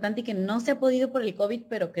que es importante y que no se ha podido por el COVID,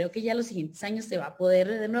 pero creo que ya los siguientes años se va a poder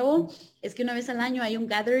de nuevo, es que una vez al año hay un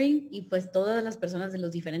gathering y pues todas las personas de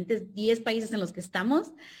los diferentes 10 países en los que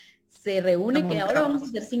estamos se reúne, que ahora vamos a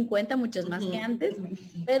ser 50, muchos más que antes,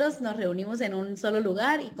 pero nos reunimos en un solo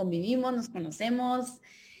lugar y convivimos, nos conocemos,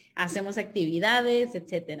 hacemos actividades,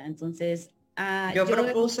 etcétera. Entonces, yo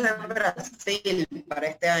propuse Brasil para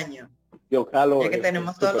este año. Yo jalo, ya que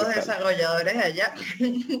tenemos todos los desarrolladores allá,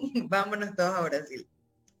 vámonos todos a Brasil.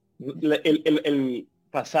 El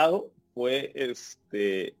pasado fue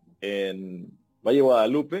en Valle de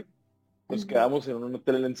Guadalupe. Nos quedamos en un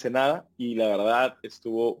hotel en Ensenada y la verdad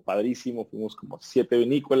estuvo padrísimo. Fuimos como 7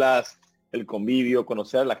 vinícolas, el convivio,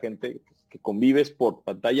 conocer a la gente que convives por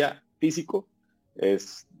pantalla físico.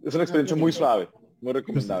 Es una experiencia muy suave, muy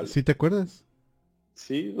recomendable. ¿Sí te acuerdas?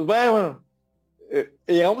 Sí, pues bueno,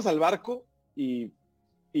 llegamos al barco y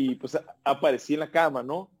pues aparecí en la cama,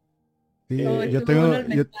 ¿no? Sí, yo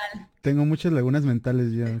tengo muchas lagunas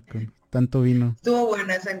mentales ya con tanto vino. Estuvo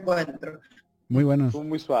bueno ese encuentro. Muy bueno. Estuvo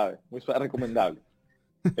muy suave, recomendable.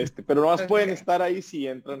 Pero no más pueden estar ahí si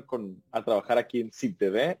entran a trabajar aquí en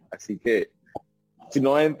CIPTV, así que si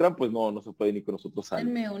no entran, pues no se pueden ir con nosotros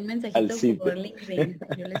Denme un mensajito por LinkedIn,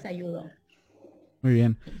 yo les ayudo. Muy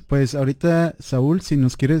bien, pues ahorita Saúl, si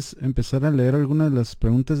nos quieres empezar a leer algunas de las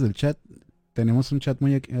preguntas del chat, tenemos un chat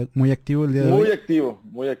muy activo el día de hoy.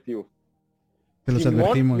 Muy activo. Te los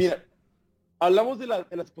advertimos. Mira, hablamos de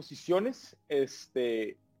las posiciones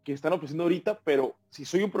que están ofreciendo ahorita, pero si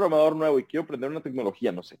soy un programador nuevo y quiero aprender una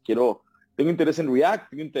tecnología, no sé, tengo interés en React,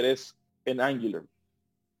 tengo interés en Angular,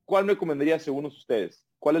 ¿cuál me recomendaría según ustedes?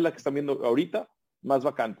 ¿Cuál es la que están viendo ahorita más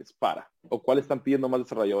vacantes o cuál están pidiendo más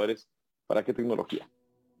desarrolladores para qué tecnología?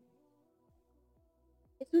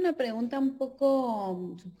 Es una pregunta un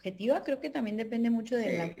poco subjetiva, creo que también depende mucho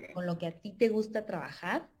con lo que a ti te gusta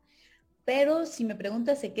trabajar, pero si me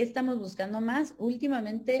preguntas de qué estamos buscando más,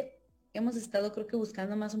 últimamente hemos estado creo que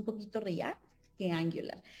buscando más un poquito React que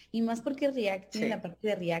Angular. Y más porque React tiene la parte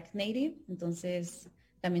de React Native, entonces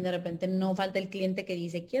también de repente no falta el cliente que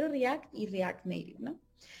dice quiero React y React Native, ¿no?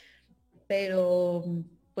 Pero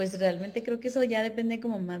pues realmente creo que eso ya depende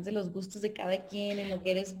como más de los gustos de cada quien, en lo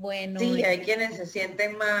que eres bueno. Sí, hay quienes se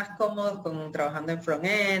sienten más cómodos trabajando en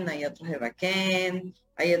front-end, hay otros de back-end,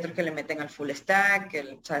 hay otros que le meten al full stack,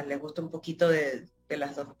 que ¿sabes? Les gusta un poquito de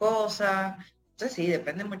las dos cosas. Entonces sí,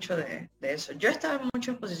 depende mucho de eso. Yo he estado en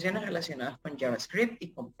muchas posiciones relacionadas con JavaScript y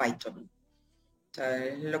con Python. O sea,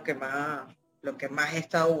 es lo que más he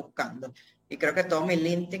estado buscando. Y creo que todo mi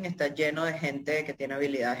LinkedIn está lleno de gente que tiene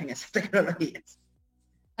habilidades en esas tecnologías.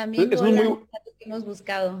 También es muy que hemos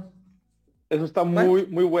buscado. Eso está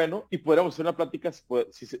muy bueno y podríamos hacer una plática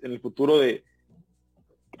en el futuro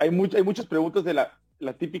hay muchas preguntas de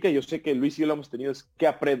la típica, yo sé que Luis y yo lo hemos tenido, es ¿qué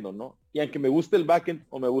aprendo, no? Y aunque me guste el backend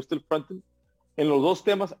o me guste el frontend, en los dos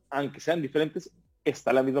temas, aunque sean diferentes,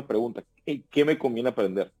 está la misma pregunta. ¿Qué me conviene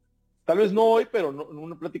aprender? Tal vez no hoy, pero en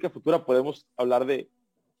una plática futura podemos hablar de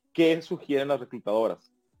qué sugieren las reclutadoras.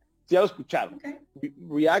 Si ya lo escucharon.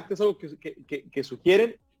 React es algo que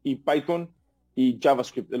sugieren y Python y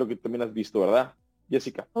JavaScript es lo que también has visto, ¿verdad,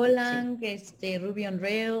 Jessica? Golang, Ruby on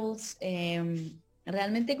Rails,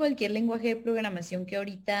 realmente cualquier lenguaje de programación que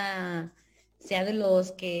ahorita sea de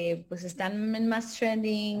los que pues están en más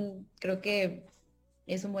trending, creo que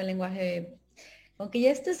es un buen lenguaje. Aunque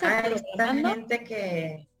ya estés programando. Hay gente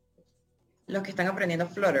que los que están aprendiendo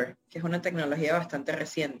Flutter, que es una tecnología bastante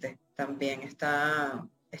reciente, también está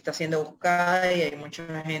siendo buscada y hay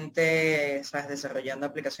mucha gente, ¿sabes?, desarrollando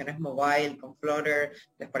aplicaciones mobile con Flutter,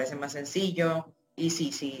 les parece más sencillo y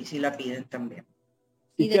sí la piden también.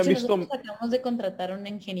 Y de hecho nosotros acabamos de contratar a un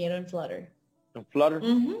ingeniero en Flutter. ¿En Flutter?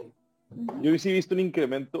 Yo sí he visto un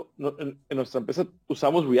incremento. En nuestra empresa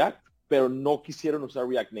usamos React, pero no quisieron usar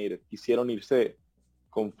React Native. Quisieron irse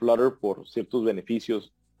con Flutter por ciertos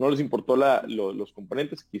beneficios. No les importó los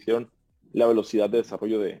componentes, quisieron la velocidad de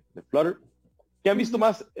desarrollo de Flutter. ¿Qué han visto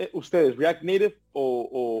más ustedes? ¿React Native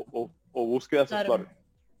o búsquedas en Flutter?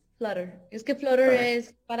 Flutter. Es que Flutter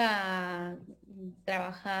es para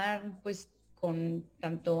trabajar pues con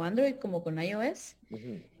tanto Android como con iOS.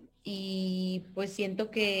 Y pues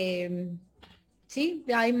siento que sí,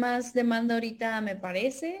 hay más demanda ahorita, me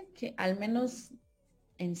parece, que al menos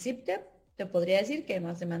en ZipDep te podría decir que hay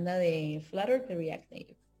más demanda de Flutter que React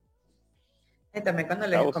Native. Y también cuando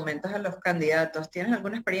les comentas a los candidatos, ¿tienes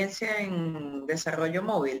alguna experiencia en desarrollo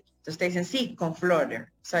móvil? Entonces te dicen, sí, con Flutter. O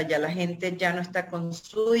sea, ya la gente ya no está con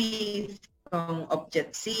Swift con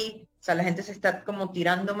Object-C, o sea, la gente se está como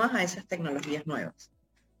tirando más a esas tecnologías nuevas.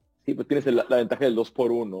 Sí, pues tienes la ventaja del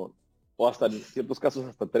 2x1, o hasta en ciertos casos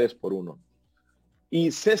hasta 3x1.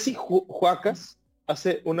 Y Ceci Juacas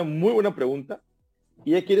hace una muy buena pregunta,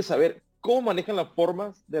 y ella quiere saber cómo manejan las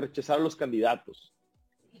formas de rechazar a los candidatos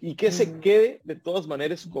y que se quede de todas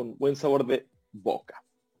maneras con buen sabor de boca.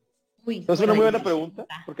 Uy, Es una muy bueno, buena pregunta,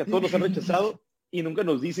 porque a todos nos han rechazado y nunca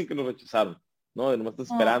nos dicen que nos rechazaron, ¿no? Nomás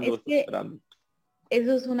estás esperando, es que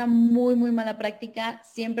eso es una muy, muy mala práctica.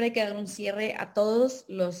 Siempre hay que dar un cierre a todos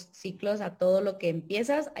los ciclos, a todo lo que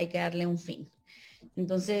empiezas, hay que darle un fin.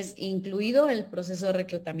 Entonces, incluido el proceso de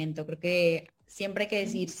reclutamiento. Creo que siempre hay que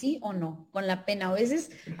decir sí o no, con la pena. A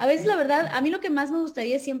veces la verdad, a mí lo que más me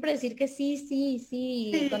gustaría es siempre decir que sí, sí,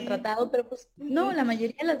 sí, contratado, pero pues no, la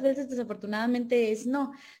mayoría de las veces desafortunadamente es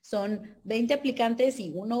no. Son 20 aplicantes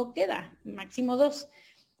y uno queda, máximo 2.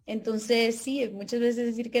 Entonces, sí, muchas veces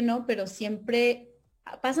decir que no, pero siempre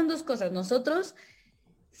pasan 2 cosas. Nosotros,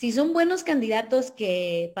 si son buenos candidatos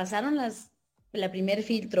que pasaron la primer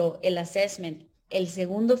filtro, el assessment, el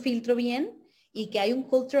segundo filtro bien, y que hay un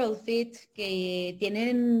cultural fit, que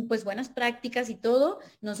tienen pues buenas prácticas y todo,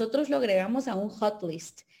 nosotros lo agregamos a un hot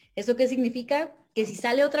list. ¿Eso qué significa? Que si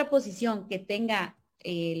sale otra posición que tenga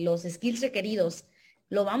los skills requeridos,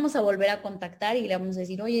 lo vamos a volver a contactar y le vamos a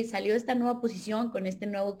decir, oye, salió esta nueva posición con este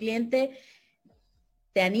nuevo cliente,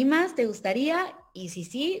 ¿te animas? ¿Te gustaría? Y si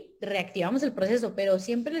sí, reactivamos el proceso, pero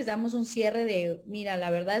siempre les damos un cierre de, mira,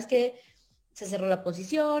 la verdad es que se cerró la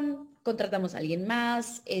posición, contratamos a alguien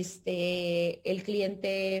más, el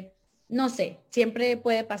cliente, no sé, siempre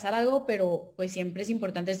puede pasar algo, pero pues siempre es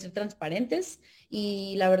importante ser transparentes.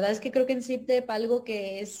 Y la verdad es que creo que en ZipDev algo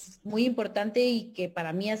que es muy importante y que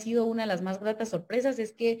para mí ha sido una de las más gratas sorpresas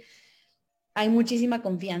es que hay muchísima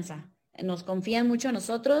confianza. Nos confían mucho a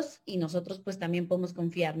nosotros y nosotros pues también podemos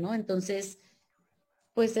confiar, ¿no? Entonces,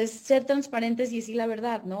 pues es ser transparentes y decir la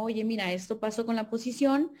verdad, ¿no? Oye, mira, esto pasó con la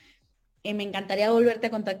posición, me encantaría volverte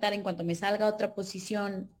a contactar en cuanto me salga otra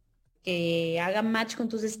posición que haga match con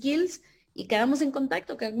tus skills y quedamos en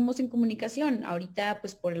contacto, quedamos en comunicación. Ahorita,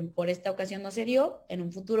 pues por esta ocasión no se dio, en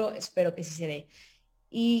un futuro espero que sí se dé.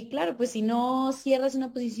 Y claro, pues si no cierras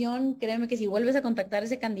una posición, créeme que si vuelves a contactar a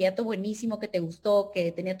ese candidato buenísimo que te gustó,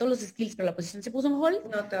 que tenía todos los skills, pero la posición se puso en hold,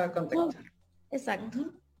 No te va a contactar.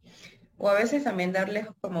 Exacto. O a veces también darles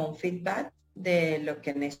como un feedback de lo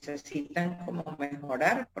que necesitan como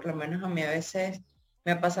mejorar. Por lo menos a mí a veces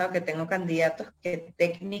me ha pasado que tengo candidatos que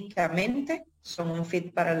técnicamente son un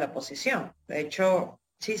fit para la posición. De hecho,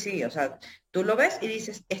 sí, o sea, tú lo ves y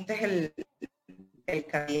dices, este es el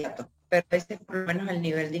candidato. Pero a veces por lo menos el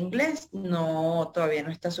nivel de inglés todavía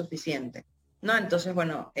no está suficiente. No, entonces,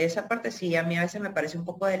 bueno, esa parte sí a mí a veces me parece un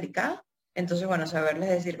poco delicada. Entonces, bueno, saberles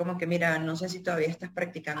decir como que, mira, no sé si todavía estás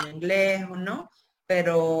practicando inglés o no,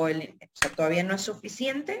 pero o sea, todavía no es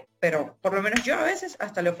suficiente, pero por lo menos yo a veces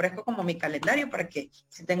hasta le ofrezco como mi calendario para que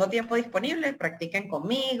si tengo tiempo disponible, practiquen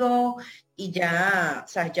conmigo y ya, o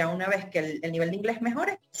sea, ya una vez que el nivel de inglés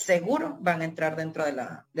mejore, seguro van a entrar dentro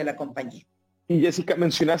de la compañía. Y Jessica,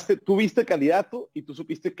 mencionaste, tú viste el candidato y tú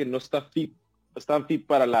supiste que no está fit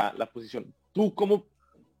para la posición. ¿Tú cómo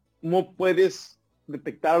puedes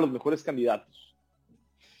detectar a los mejores candidatos?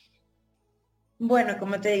 Bueno,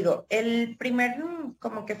 como te digo, el primer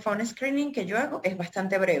como que phone screening que yo hago es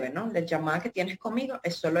bastante breve, ¿no? La llamada que tienes conmigo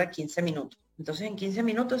es solo de 15 minutos. Entonces en 15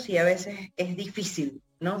 minutos sí a veces es difícil,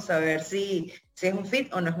 ¿no? Saber si es un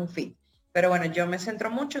fit o no es un fit. Pero bueno, yo me centro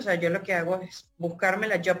mucho, o sea, yo lo que hago es buscarme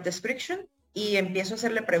la job description y empiezo a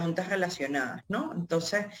hacerle preguntas relacionadas, ¿no?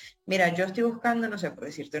 Entonces, mira, yo estoy buscando, no sé, por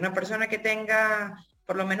decirte, una persona que tenga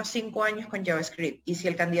por lo menos 5 años con JavaScript. Y si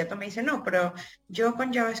el candidato me dice, no, pero yo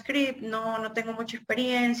con JavaScript no tengo mucha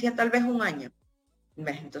experiencia, tal vez 1 año.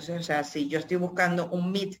 ¿Ves? Entonces, o sea, si yo estoy buscando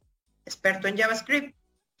un mid experto en JavaScript,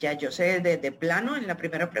 ya yo sé de plano en la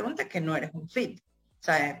primera pregunta que no eres un fit. O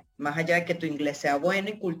sea, más allá de que tu inglés sea bueno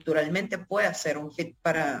y culturalmente pueda ser un fit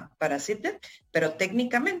para ZipDev, pero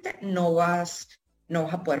técnicamente no vas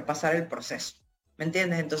a poder pasar el proceso. ¿Me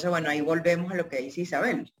entiendes? Entonces, bueno, ahí volvemos a lo que dice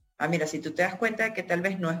Isabel. Mira, si tú te das cuenta de que tal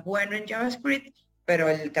vez no es bueno en JavaScript, pero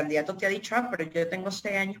el candidato te ha dicho, pero yo tengo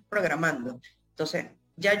 6 años programando. Entonces,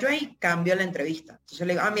 ya yo ahí cambio la entrevista. Entonces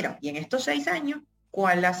le digo, mira, y en estos 6 años,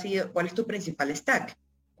 ¿cuál es tu principal stack?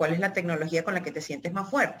 ¿Cuál es la tecnología con la que te sientes más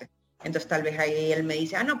fuerte? Entonces tal vez ahí él me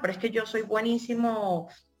dice, no, pero es que yo soy buenísimo,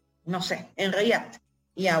 no sé, en React.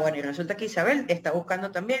 Y bueno, y resulta que Isabel está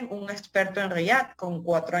buscando también un experto en React con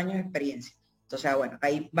 4 años de experiencia. Entonces, bueno,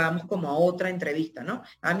 ahí vamos como a otra entrevista, ¿no?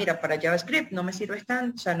 Mira, para JavaScript no me sirves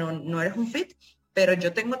tanto, o sea, no eres un fit, pero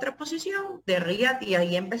yo tengo otra posición de Riyadh y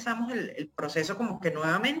ahí empezamos el proceso como que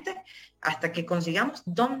nuevamente hasta que consigamos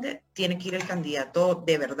dónde tiene que ir el candidato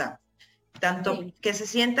de verdad. Tanto Sí. que se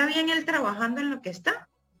sienta bien él trabajando en lo que está,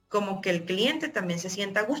 como que el cliente también se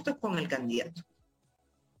sienta a gusto con el candidato.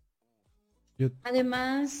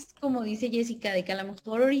 Además, como dice Jessica, de que a lo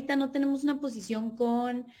mejor ahorita no tenemos una posición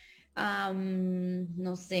con,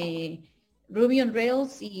 no sé, Ruby on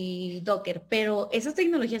Rails y Docker, pero esas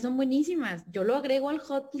tecnologías son buenísimas. Yo lo agrego al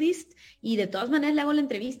hot list y de todas maneras le hago la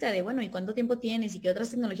entrevista de, bueno, ¿y cuánto tiempo tienes? ¿Y qué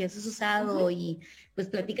otras tecnologías has usado? Y pues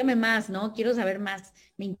platícame más, ¿no? Quiero saber más.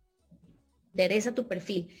 Me interesa tu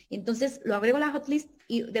perfil. Y entonces lo agrego a la hot list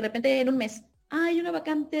y de repente en un mes, hay una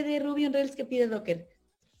vacante de Ruby on Rails que pide Docker.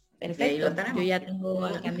 Y ahí lo Perfecto, yo tenemos. ya tengo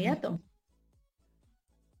al candidato.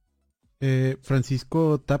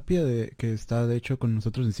 Francisco Tapia, que está de hecho con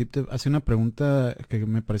nosotros en CIPTEP, hace una pregunta que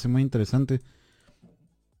me parece muy interesante.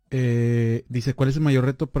 Dice, ¿cuál es el mayor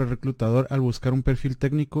reto para el reclutador al buscar un perfil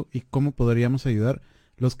técnico y cómo podríamos ayudar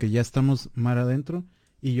los que ya estamos mar adentro?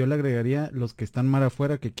 Y yo le agregaría los que están mar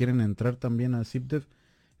afuera, que quieren entrar también a CIPDEV,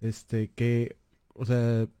 o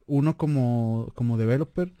sea, uno como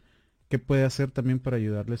developer, ¿qué puede hacer también para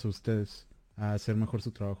ayudarles a ustedes a hacer mejor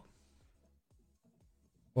su trabajo?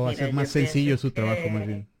 O Mira, hacer más sencillo su trabajo, más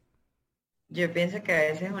bien. yo pienso que a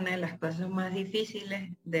veces una de las cosas más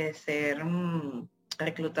difíciles de ser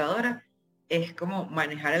reclutadora es como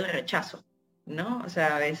manejar el rechazo, ¿no? O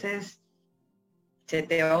sea, a veces se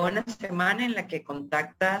te va una semana en la que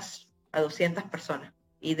contactas a 200 personas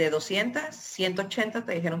y de 200, 180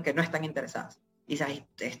 te dijeron que no están interesadas. Y sabes,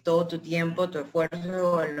 es todo tu tiempo, tu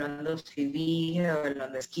esfuerzo, evaluando CVs,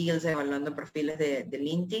 evaluando skills, evaluando perfiles de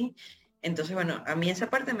LinkedIn. Entonces, bueno, a mí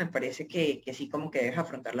esa parte me parece que sí como que debes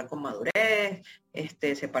afrontarla con madurez,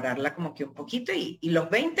 separarla como que un poquito y los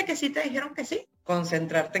 20 que sí te dijeron que sí,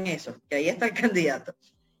 concentrarte en eso, que ahí está el candidato.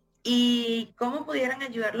 ¿Y cómo pudieran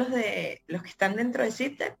ayudar los que están dentro de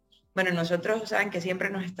CITES? Bueno, nosotros saben que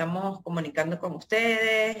siempre nos estamos comunicando con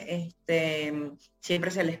ustedes,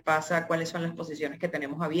 siempre se les pasa cuáles son las posiciones que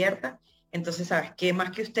tenemos abiertas. Entonces, ¿sabes qué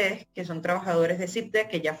más que ustedes, que son trabajadores de CITES,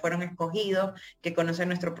 que ya fueron escogidos, que conocen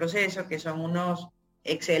nuestro proceso, que son unos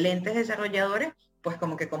excelentes desarrolladores, pues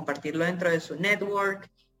como que compartirlo dentro de su network,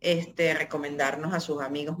 recomendarnos a sus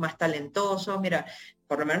amigos más talentosos. Mira,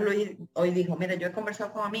 por lo menos Luis hoy dijo, mira, yo he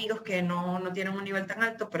conversado con amigos que no tienen un nivel tan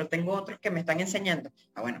alto, pero tengo otros que me están enseñando.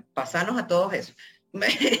 Ah, bueno, pasanos a todos esos.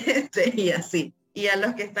 Y así. Y a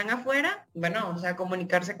los que están afuera, bueno, o sea,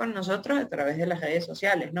 comunicarse con nosotros a través de las redes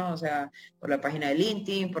sociales, ¿no? O sea, por la página de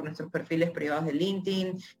LinkedIn, por nuestros perfiles privados de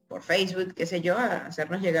LinkedIn, por Facebook, qué sé yo, a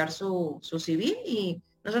hacernos llegar su CV y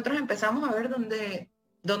nosotros empezamos a ver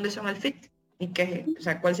dónde son el fit y o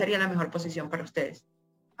sea, cuál sería la mejor posición para ustedes.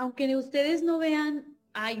 Aunque ustedes no vean,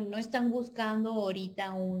 no están buscando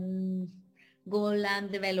ahorita un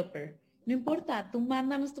Golang developer. No importa, tú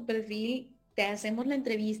mándanos tu perfil, te hacemos la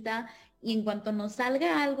entrevista y en cuanto nos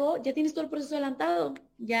salga algo, ya tienes todo el proceso adelantado.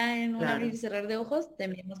 Ya en un Claro. abrir y cerrar de ojos, te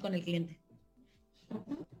enviamos con el cliente.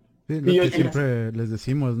 Sí, Sí, lo yo, que siempre les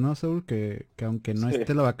decimos, ¿no, Saúl? Que aunque no sí.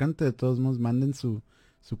 esté la vacante, de todos modos manden su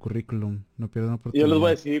currículum, no pierdan Yo les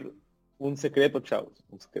voy a oportunidad. decir un secreto, chavos,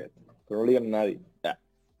 un secreto, pero no le digan a nadie. Ya.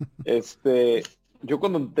 Yo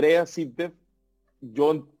cuando entré a CITEF,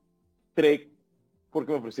 yo entré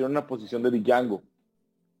porque me ofrecieron una posición de Django.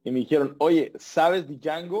 Y me dijeron, oye, ¿sabes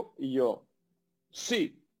Django? Y yo,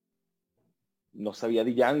 sí, no sabía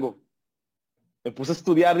Django. Me puse a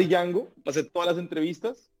estudiar Django, pasé todas las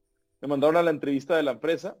entrevistas, me mandaron a la entrevista de la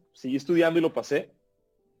empresa, seguí estudiando y lo pasé.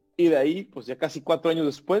 Y de ahí, pues ya casi 4 años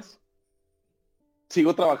después,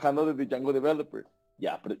 sigo trabajando de Django Developer.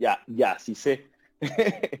 Ya, pero ya, sí sé.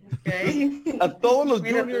 Okay. A todos los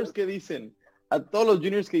Mira juniors tú. que dicen, a todos los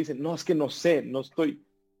juniors que dicen, no, es que no sé,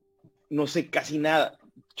 no sé casi nada.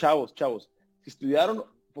 Chavos, si estudiaron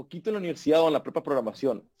poquito en la universidad o en la prepa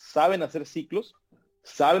programación, saben hacer ciclos,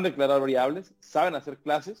 saben declarar variables, saben hacer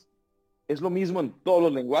clases, es lo mismo en todos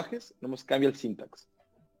los lenguajes, nomás cambia el syntax.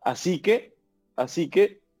 Así que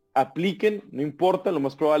apliquen, no importa, lo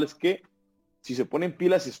más probable es que si se ponen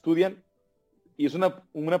pilas y estudian, y es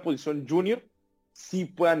una posición junior, sí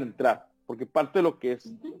puedan entrar, porque parte de lo que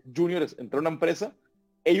es junior es entrar a una empresa,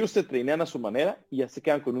 ellos se trainean a su manera y ya se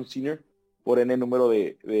quedan con un senior por N número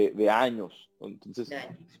de años. Entonces,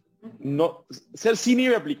 no, ser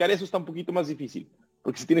senior y aplicar eso está un poquito más difícil,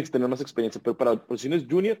 porque sí tienes que tener más experiencia, pero para posiciones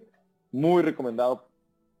junior, muy recomendado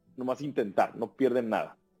nomás intentar, no pierden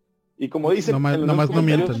nada. Y como dicen Nomás, en los mismos nomás no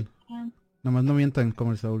comentarios, mientan, nomás no mientan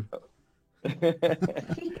como el Saúl.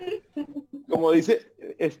 como dice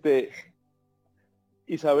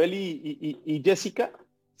Isabel y Jessica,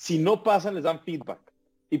 Si no pasan, les dan feedback.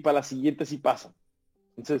 Y para la siguiente sí pasan.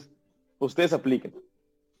 Entonces, ustedes apliquen.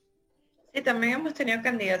 Sí, también hemos tenido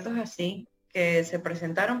candidatos así, que se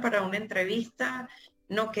presentaron para una entrevista,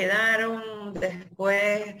 no quedaron,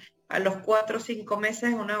 después a los 4 o 5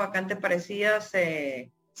 meses una vacante parecida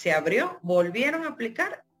se abrió, volvieron a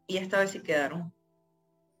aplicar y esta vez sí quedaron.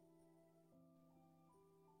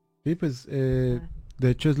 Sí, pues de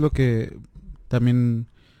hecho es lo que también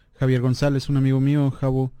Javier González, un amigo mío,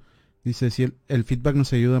 Javo, dice, si el feedback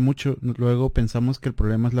nos ayuda mucho, luego pensamos que el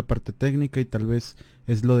problema es la parte técnica y tal vez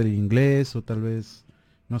es lo del inglés o tal vez,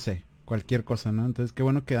 no sé, cualquier cosa, ¿no? Entonces qué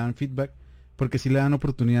bueno que dan feedback porque sí le dan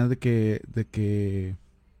oportunidad de que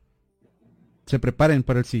se preparen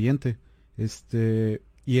para el siguiente.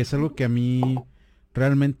 Y es algo que a mí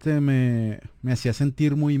realmente me hacía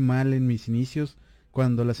sentir muy mal en mis inicios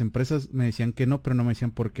cuando las empresas me decían que no, pero no me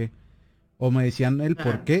decían por qué. O me decían el por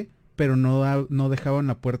Claro, qué, pero no dejaban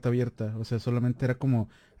la puerta abierta. O sea, solamente era como,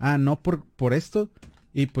 no por esto,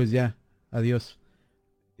 y pues ya, adiós.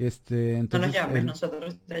 no nos Entonces, llames,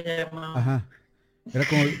 nosotros te llamamos. ajá, era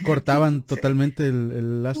como cortaban totalmente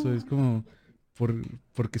el lazo. Es como, por,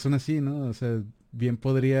 porque son así, ¿no? O sea, bien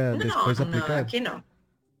podría No, después no, aplicar. aquí no.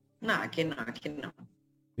 No, aquí no, aquí no.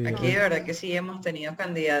 Sí, Aquí de verdad que sí hemos tenido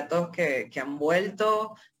candidatos que han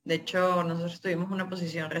vuelto. De hecho, nosotros tuvimos una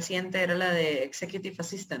posición reciente, era la de Executive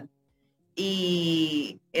Assistant.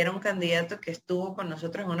 Y era un candidato que estuvo con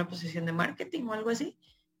nosotros en una posición de marketing o algo así.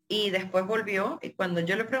 Y después volvió y cuando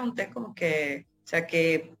yo le pregunté como que, o sea,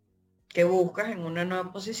 que buscas en una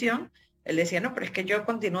nueva posición, él decía, no, pero es que yo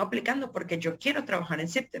continúo aplicando porque yo quiero trabajar en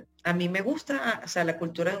CIPTEP. A mí me gusta, o sea, la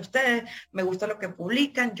cultura de ustedes, me gusta lo que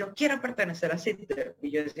publican, yo quiero pertenecer a CIPTEP.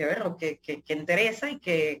 Y yo decía, bueno, que interesa y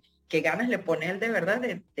que ganas le pone él de verdad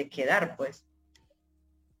de quedar, pues.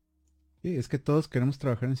 sí, es que todos queremos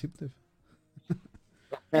trabajar en Ziptef.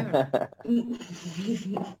 Es verdad.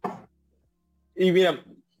 Y mira,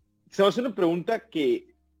 se va a hacer una pregunta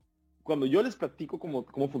que cuando yo les platico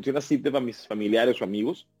cómo funciona Sitdev a mis familiares o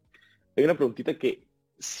amigos, hay una preguntita que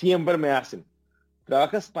siempre me hacen.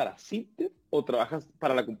 ¿Trabajas para Sitdev o trabajas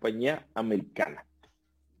para la compañía americana?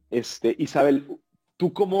 Isabel,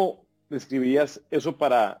 ¿tú cómo describirías eso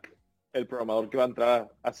para el programador que va a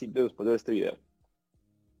entrar a Sitdev después de este video?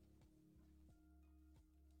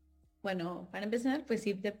 Bueno, para empezar, pues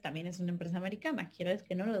Zipdev también es una empresa americana. Quieras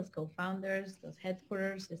que no, los co-founders, los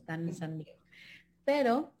headquarters están en San Diego.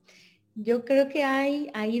 Pero yo creo que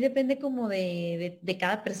ahí depende como de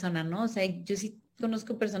cada persona, ¿no? O sea, yo sí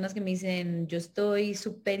conozco personas que me dicen, yo estoy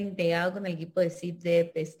súper integrado con el equipo de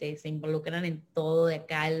Zipdev, se involucran en todo de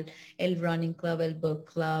acá, el running club, el book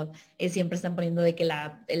club, siempre están poniendo de que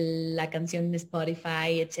la canción de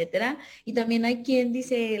Spotify, etcétera. Y también hay quien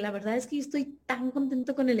dice, la verdad es que yo estoy tan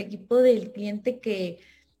contento con el equipo del cliente que,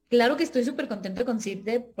 claro que estoy súper contento con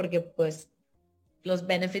Zipdev porque pues los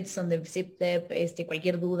benefits son de ZipDev,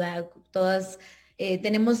 cualquier duda, todas,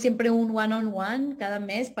 tenemos siempre un one-on-one cada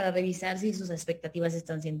mes para revisar si sus expectativas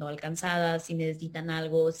están siendo alcanzadas, si necesitan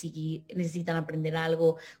algo, si necesitan aprender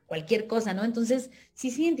algo, cualquier cosa, ¿no? Entonces,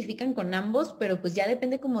 sí se identifican con ambos, pero pues ya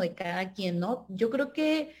depende como de cada quien, ¿no? Yo creo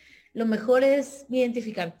que lo mejor es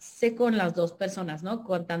identificarse con las dos personas, ¿no?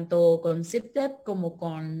 Con tanto con ZipDev como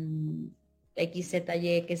con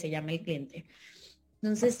XZY que se llama el cliente.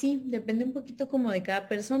 Entonces sí, depende un poquito como de cada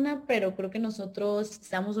persona, pero creo que nosotros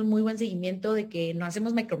damos un muy buen seguimiento de que no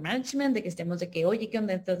hacemos micromanagement, de que estemos de que, oye, ¿qué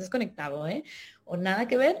onda? ¿Estás desconectado, eh? O nada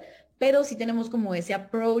que ver, pero sí tenemos como ese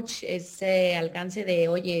approach, ese alcance de,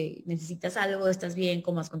 oye, necesitas algo, estás bien,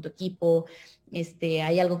 cómo vas con tu equipo,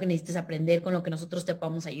 hay algo que necesites aprender con lo que nosotros te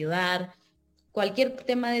podamos ayudar, cualquier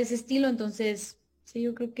tema de ese estilo, entonces sí,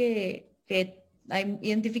 yo creo que hay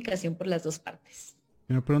identificación por las dos partes.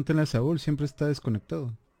 Pero pregúntenle a Saúl, siempre está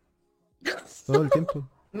desconectado. Todo el tiempo.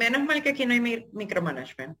 Menos mal que aquí no hay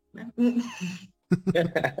micromanagement.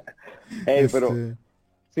 Hey, pero Este,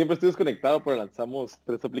 siempre estoy desconectado, pero lanzamos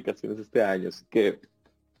 3 aplicaciones este año, así que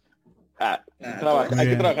Todo muy hay que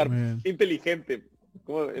bien, trabajar muy bien. inteligente,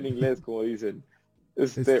 como en inglés, como dicen.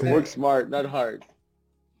 Este, Work smart, not hard.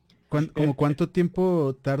 ¿Como cuánto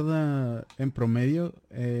tiempo tarda en promedio?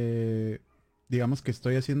 Digamos que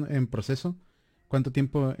estoy haciendo en proceso.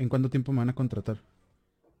 En cuánto tiempo me van a contratar?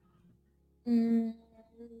 Mm,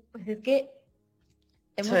 Pues es que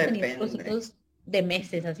eso hemos tenido depende. procesos de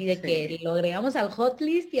meses, así de que Sí. lo agregamos al hot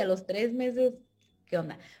list y a los 3 meses, ¿qué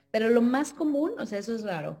onda? Pero lo más común, o sea, eso es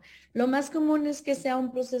raro. Lo más común es que sea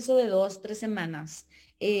un proceso de 2, 3 semanas.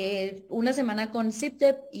 Una semana con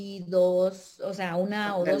ZipDev y dos, o sea,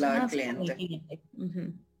 una o Del dos lado del más con el cliente. cliente.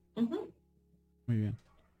 Ujú. Ujú. Muy bien.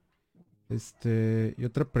 Y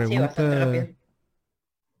otra Sí, bastante pregunta. rápido.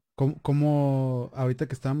 ahorita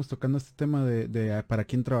que estábamos tocando este tema de para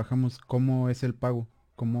quién trabajamos, cómo es el pago?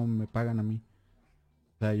 ¿Cómo me pagan a mí?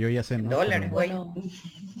 O sea, yo ya sé, En ¿no? dólares, Pero güey. Bueno,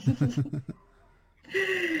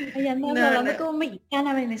 ahí andas No, no. hablando como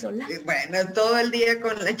mexicana venezolana. Bueno, todo el día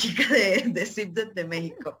con la chica de Zipdev de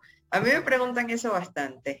México. A mí me preguntan eso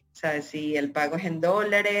bastante, ¿sabes? Si el pago es en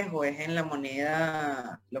dólares o es en la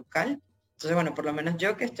moneda local. Entonces, bueno, por lo menos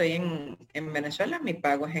yo que estoy en Venezuela, mi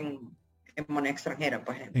pago es en moneda extranjera,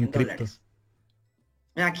 pues en en cripto. dólares.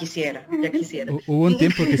 Ah, quisiera, ya quisiera. Hubo un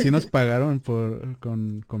tiempo que sí nos pagaron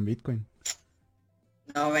con Bitcoin.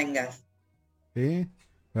 No vengas. ¿Sí?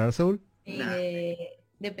 ¿Verdad, Saúl? Y Nah.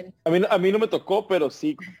 depende. A mí no me tocó, pero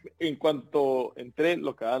sí, en cuanto entré,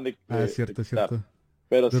 lo acaban de Cierto, quitar. cierto.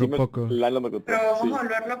 Pero Duró sí, poco. la no me contó. Pero vamos Sí. a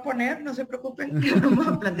volverlo a poner, no se preocupen. Vamos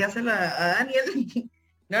a planteárselo a Daniel.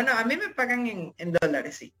 No, no, a mí me pagan en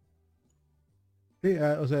dólares, sí. Sí,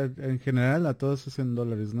 o sea, en general a todos es en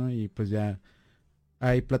dólares, ¿no? Y pues ya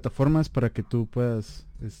hay plataformas para que tú puedas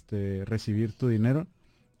recibir tu dinero.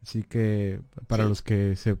 Así que para Sí. los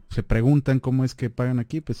que se preguntan cómo es que pagan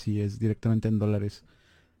aquí, pues sí, es directamente en dólares.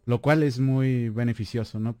 Lo cual es muy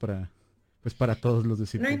beneficioso, ¿no? Pues para todos los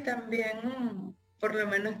de No, y Zippo. también, por lo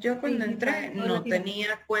menos yo cuando Sí, para entré toda no Latinoamérica.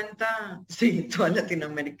 tenía cuenta, sí, toda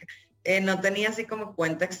Latinoamérica, no tenía así como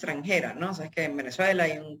cuenta extranjera, ¿no? O sea, es que en Venezuela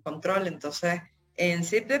hay un control, entonces en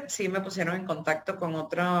Zipdev sí me pusieron en contacto con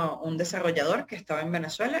un desarrollador que estaba en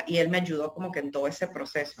Venezuela y él me ayudó como que en todo ese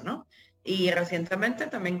proceso, ¿no? Y recientemente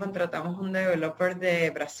también contratamos un developer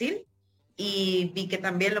de Brasil y vi que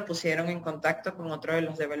también lo pusieron en contacto con otro de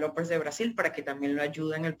los developers de Brasil para que también lo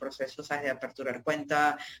ayude en el proceso, ¿sabes? De aperturar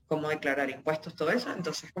cuenta, cómo declarar impuestos, todo eso.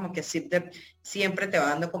 Entonces, como que Zipdev siempre te va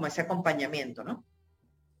dando como ese acompañamiento, ¿no?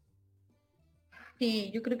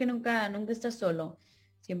 Sí, yo creo que nunca estás solo.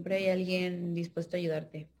 Siempre hay alguien dispuesto a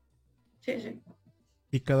ayudarte. Sí, sí.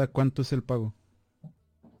 ¿Y cada cuánto es el pago?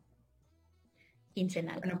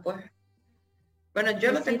 Quincenal. Bueno, yo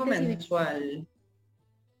De lo tengo 7 y 20. mensual,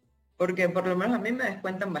 porque por lo menos a mí me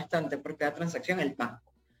descuentan bastante por cada transacción el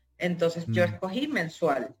banco. Entonces, yo escogí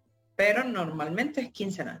mensual, pero normalmente es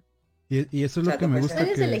quincenal. Y eso es O lo sea, que me gusta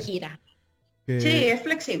Puedes elegir. Sí, que es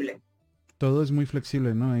flexible. todo es muy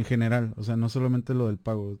flexible, ¿no? En general, o sea, no solamente lo del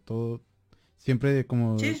pago, todo, siempre Sí,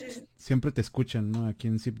 como, sí, sí. siempre te escuchan, ¿no? Aquí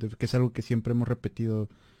en ZipDev, que es algo que siempre hemos repetido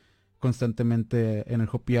constantemente en el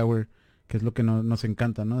Happy Hour, que es lo que nos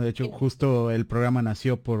encanta, ¿no? De hecho, justo el programa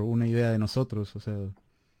nació por una idea de nosotros, o sea,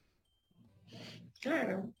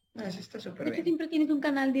 Claro, eso está De súper hecho, bien. siempre tienes un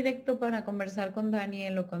canal directo para conversar con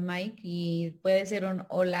Daniel o con Mike y puede ser un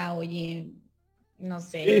hola, oye, no Sí,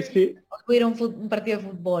 sé, sí. o ir a un partido de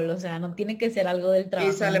fútbol, o sea, no tiene que ser algo del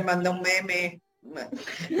trabajo. Isa le manda un meme.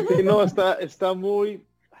 Sí, no, está muy,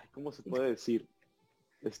 ay, ¿cómo se puede decir?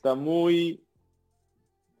 Está muy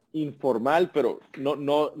informal, pero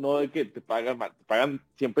no de que te pagan mal, te pagan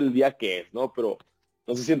siempre el día que es, ¿no? Pero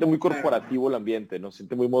no se siente muy corporativo el ambiente, no se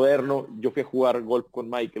siente muy moderno. Yo fui a jugar golf con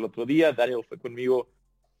Mike el otro día, Daniel fue conmigo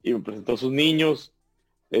y me presentó a sus niños.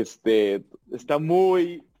 Está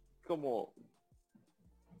muy como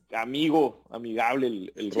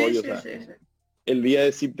amigable el Sí, rollo, o sí, sea, sí, sí. el día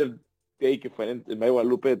de Sinter Day que fue en el Mayo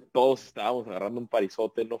Guadalupe, todos estábamos agarrando un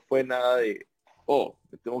parizote, no fue nada de, oh,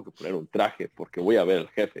 me tengo que poner un traje porque voy a ver al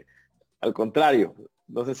jefe. Al contrario,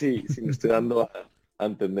 no sé si me estoy dando a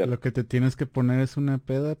entender. lo que te tienes que poner es una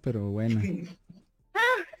peda, pero buena.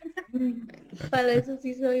 Para eso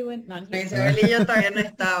sí soy bueno. No, Isabel y yo todavía no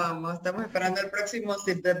estábamos. Estamos esperando el próximo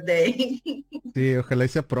Sister Day. Sí, ojalá y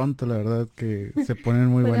sea pronto, la verdad, que se ponen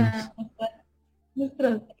muy buenos. para mostrar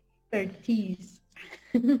nuestros expertise.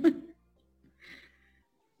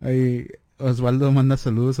 Ahí Osvaldo manda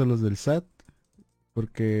saludos a los del SAT,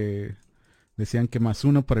 porque decían que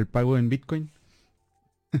 +1 para el pago en Bitcoin.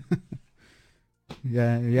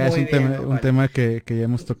 Ya es Muy bien, un Osvaldo. tema que ya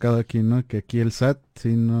hemos tocado aquí, ¿no? Que aquí el SAT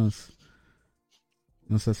sí nos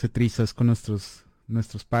hace trizas con nuestros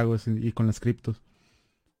pagos y con las criptos.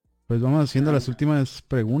 Pues vamos haciendo las últimas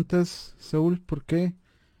preguntas, Saúl, porque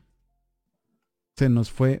se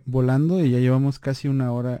nos fue volando y ya llevamos casi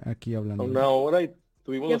una hora aquí A hablando. una hora y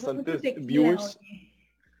tuvimos Ya fue mucho bastantes tequila, viewers.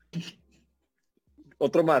 oye.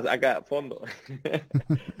 Otro más, acá, fondo.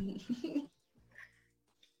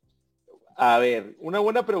 A ver, una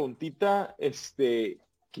buena preguntita, que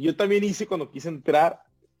yo también hice cuando quise entrar,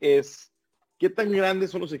 es ¿qué tan grandes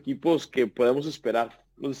son los equipos que podemos esperar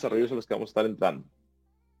los desarrollos a los que vamos a estar entrando?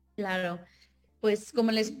 Claro, pues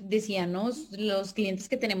como les decía, ¿no? Los clientes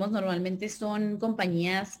que tenemos normalmente son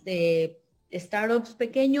compañías de startups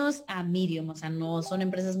pequeños a medium, o sea, no son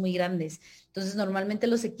empresas muy grandes. Entonces, normalmente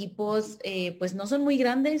los equipos, pues no son muy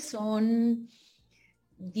grandes, son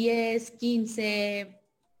 10, 15,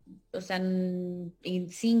 o sea, en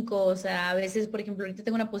 5, o sea, a veces, por ejemplo, ahorita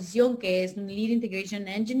tengo una posición que es un Lead Integration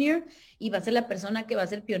Engineer y va a ser la persona que va a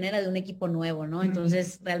ser pionera de un equipo nuevo, ¿no?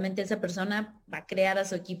 Entonces, realmente esa persona va a crear a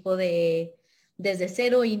su equipo desde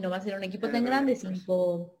cero y no va a ser un equipo tan grande,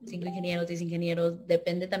 5 ingenieros, 10 ingenieros,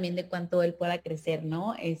 depende también de cuánto él pueda crecer,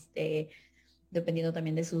 ¿no? Dependiendo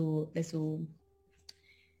también mm,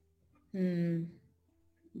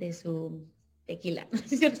 de su tequila, ¿no es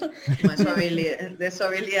cierto? De su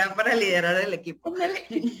habilidad para liderar el equipo.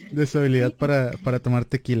 De su habilidad para tomar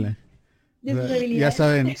tequila. De O sus sea, ya habilidades.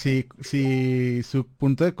 saben, si su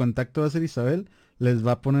punto de contacto va a ser Isabel, les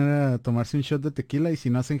va a poner a tomarse un shot de tequila y si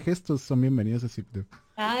no hacen gestos, son bienvenidos a Zipdo.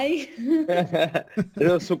 Ay,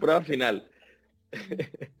 Eso es su prueba final.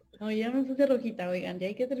 no, ya me puse rojita, oigan, ya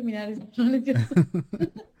hay que terminar esto, ¿no es cierto?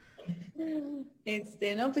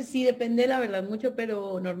 No, pues sí, depende la verdad mucho,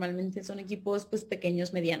 pero normalmente son equipos pues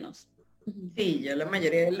pequeños, medianos. Ujú. Sí, yo la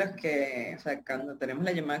mayoría de los que, o sea, cuando tenemos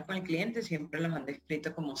la llamada con el cliente, siempre los han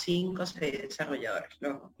descrito como 5 o 6 desarrolladores.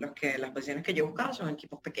 Las posiciones que yo he buscado son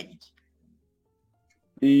equipos pequeños.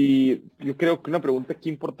 Y yo creo que una pregunta aquí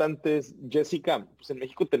importante es, Jessica, pues en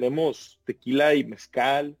México tenemos tequila y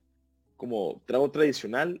mezcal como trago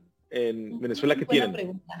tradicional. En Venezuela, ¿qué Buena tienen?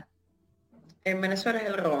 pregunta. En Venezuela es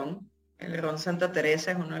el ron. El ron Santa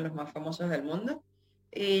Teresa es uno de los más famosos del mundo.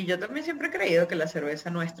 Y yo también siempre he creído que la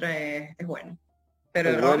cerveza nuestra es buena. Pero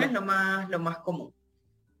 ¿Es el ron buena? es lo más común.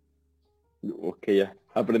 Ok, ya.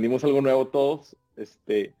 Aprendimos algo nuevo todos.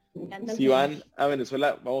 Me encanta el Si ron. van a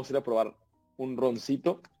Venezuela, vamos a ir a probar un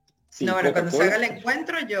roncito sin No, bueno, cuando se haga Coca-Cola. el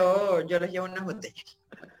encuentro, yo les llevo unas botellas.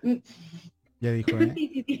 Ya dijo, ¿eh?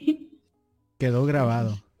 Sí, sí, sí. Quedó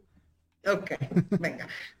grabado. Ok, venga.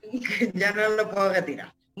 Ya no lo puedo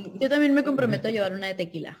retirar. Yo también me comprometo a llevar una de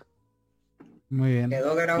tequila. Muy bien. Quedó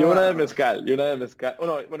Yo una de grabado. mezcal, yo una de mezcal.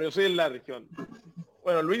 Bueno, yo soy de la región.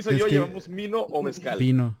 Bueno, Luis y Es yo que- llevamos vino o mezcal.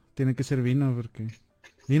 Vino, tiene que ser vino porque...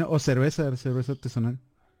 Vino o cerveza artesanal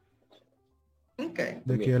Ok.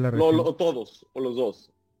 de aquí de la región. O todos, o los dos.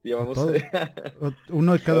 O Llevamos todo.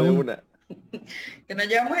 Uno de cada de uno. una. Que no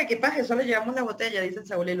llevamos equipaje, solo llevamos la botella, dicen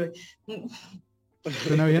Saúl y Luis.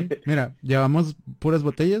 Suena bien. Mira, llevamos puras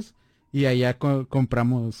botellas y allá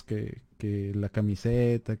compramos que la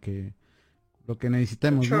camiseta, que lo que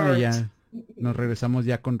necesitemos, ¿no? Y Shorts. ya nos regresamos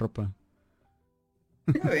ya con ropa.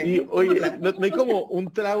 Muy bien. Y oye, no hay como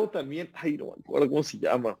un trago también, ay, no me acuerdo cómo se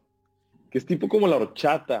llama, que es tipo como la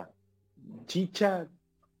horchata, chicha,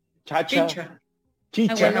 chacha, Chicha.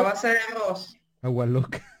 chicha. Bueno, va a ser arroz. Agua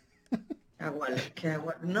loca. Agua, ¿qué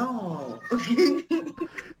agua? No.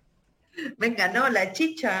 Venga, no, la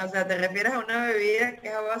chicha, o sea, ¿te refieres a una bebida que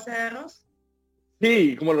es a base de arroz?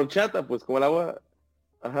 Sí, como la horchata, pues como el agua,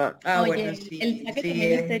 ajá. Ah, Oye, bueno, sí, el saque sí.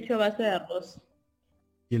 también está hecho a base de arroz.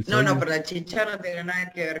 Y el No, soya. no, pero la chicha no tiene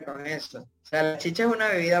nada que ver con eso. O sea, la chicha es una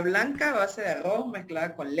bebida blanca a base de arroz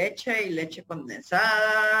mezclada con leche y leche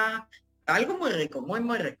condensada. Algo muy rico, muy,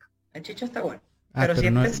 muy rico. La chicha está buena. Ah, Pero pero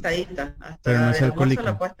siempre no, pesadita. Hasta pero no es de almuerzo alcohólica.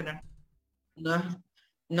 la puedes tener.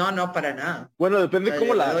 No, para nada. Bueno, depende O sea,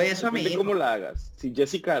 cómo yo la le doy hagas, eso a mi depende hijo. cómo la hagas. Si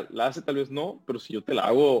Jessica la hace, tal vez no, pero si yo te la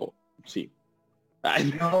hago, sí.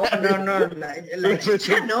 Ay, No, la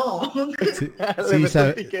chicha no. Sí, le sí, meto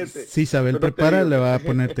un piquete. si Isabel Pero no te prepara, digo. le va a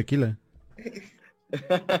poner tequila.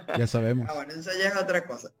 Ya sabemos. Ah, bueno, eso ya es otra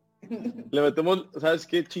cosa. Le metemos, ¿sabes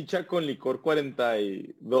qué? Chicha con licor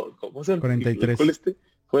 42, ¿cómo se llama? 43. ¿El alcohol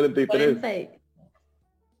 43. 40 y-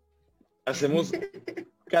 Hacemos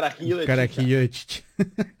carajillo de Carajillo de chicha.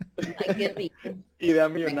 Ay, qué rico. chicha. Idea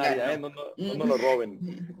millonaria, Venga, ¿eh? No nos lo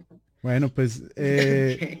roben. Bueno, pues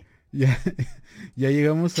Qué ya, ya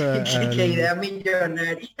llegamos qué idea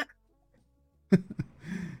millonaria. Ya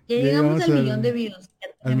Ya llegamos llegamos al millón de views. Ya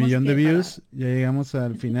al tenemos millón de que parar. views. Ya llegamos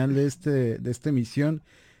al final de esta emisión.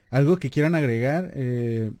 ¿Algo que quieran agregar?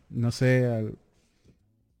 No sé,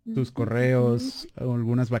 tus correos, o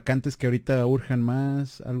algunas vacantes que ahorita urjan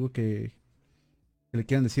más, algo que le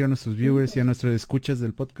quieran decir a nuestros viewers y a nuestros escuchas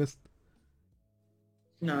del podcast.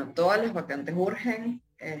 No, todas las vacantes urgen.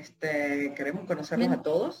 Queremos conocerlos a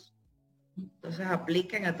todos. Entonces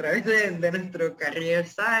apliquen a través de nuestro career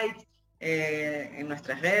site, en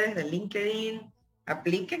nuestras redes de LinkedIn.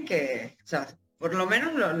 Apliquen que, o sea, por lo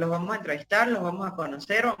menos los vamos a entrevistar, los vamos a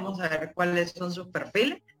conocer, vamos a ver cuáles son sus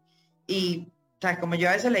perfiles. Y, o sea, como yo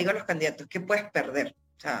a veces le digo a los candidatos, ¿qué puedes perder?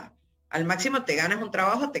 O sea, al máximo te ganas un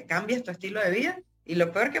trabajo, te cambias tu estilo de vida. Y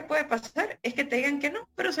lo peor que puede pasar es que te digan que no,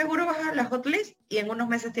 pero seguro vas a la hot list y en unos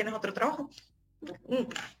meses tienes otro trabajo.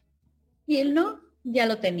 Y él no, ya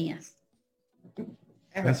lo tenías.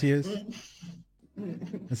 Así es. verdad.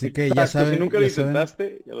 Así que ya Exacto, saben, si nunca lo ya saben.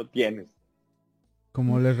 intentaste, ya lo tienes.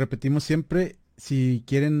 Como les repetimos siempre, si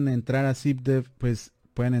quieren entrar a ZipDev, pues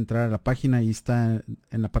pueden entrar a la página y está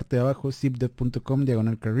en la parte de abajo,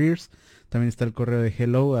 zipdev.com/careers. También está el correo de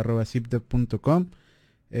hello@zipdev.com.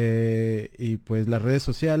 Y pues las redes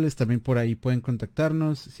sociales, también por ahí pueden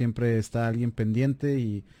contactarnos. Siempre está alguien pendiente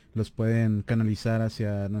y los pueden canalizar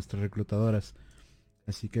hacia nuestras reclutadoras.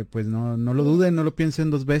 Así que pues no lo duden, no lo piensen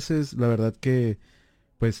dos veces. La verdad que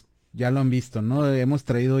pues ya lo han visto, ¿no? Hemos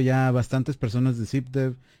traído ya bastantes personas de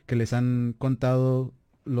ZipDev que les han contado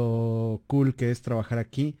lo cool que es trabajar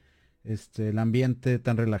aquí. El ambiente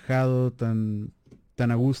tan relajado, tan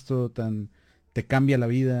a gusto, te cambia la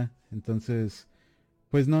vida. Entonces,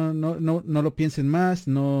 pues no lo piensen más,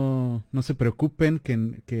 no se preocupen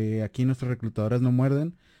que aquí nuestras reclutadoras no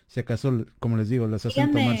muerden. Si acaso, como les digo, las hacen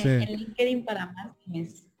Síganme tomarse en LinkedIn para más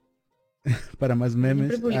memes. para más Yo siempre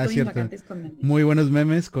memes. publico Ah, mis cierto. vacantes con memes. Muy buenos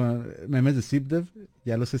memes con memes de ZipDev.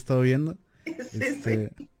 Ya los he estado viendo. Sí, sí.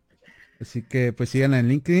 Este, Así que pues síganla en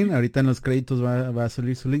LinkedIn. Ahorita en los créditos va a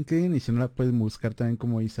salir su LinkedIn. Y si no la pueden buscar también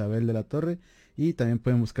como Isabel de la Torre. Y también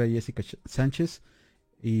pueden buscar a Jessica Sánchez.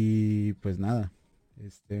 Y pues nada.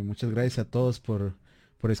 Muchas gracias a todos por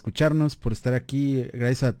escucharnos, por estar aquí.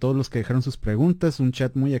 Gracias a todos los que dejaron sus preguntas. Un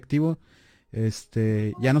chat muy activo.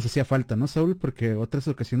 Ya nos hacía falta, ¿no, Saúl? Porque otras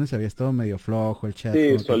ocasiones había estado medio flojo el chat,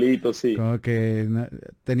 Sí, solito, sí. como que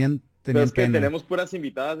tenían Pero es que pena. tenemos puras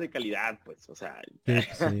invitadas de calidad, pues, o sea, Sí, pues,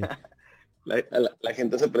 sí. la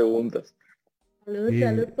gente se pregunta. Salud, Y,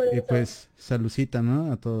 salud por y eso. pues saludcita,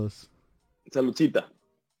 ¿no? A todos. Saludcita.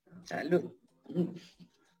 Salud.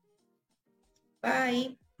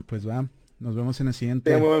 Bye. Pues va, nos vemos en la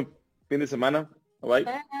siguiente. Tengan buen fin de semana. Bye.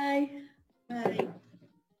 Bye. Bye.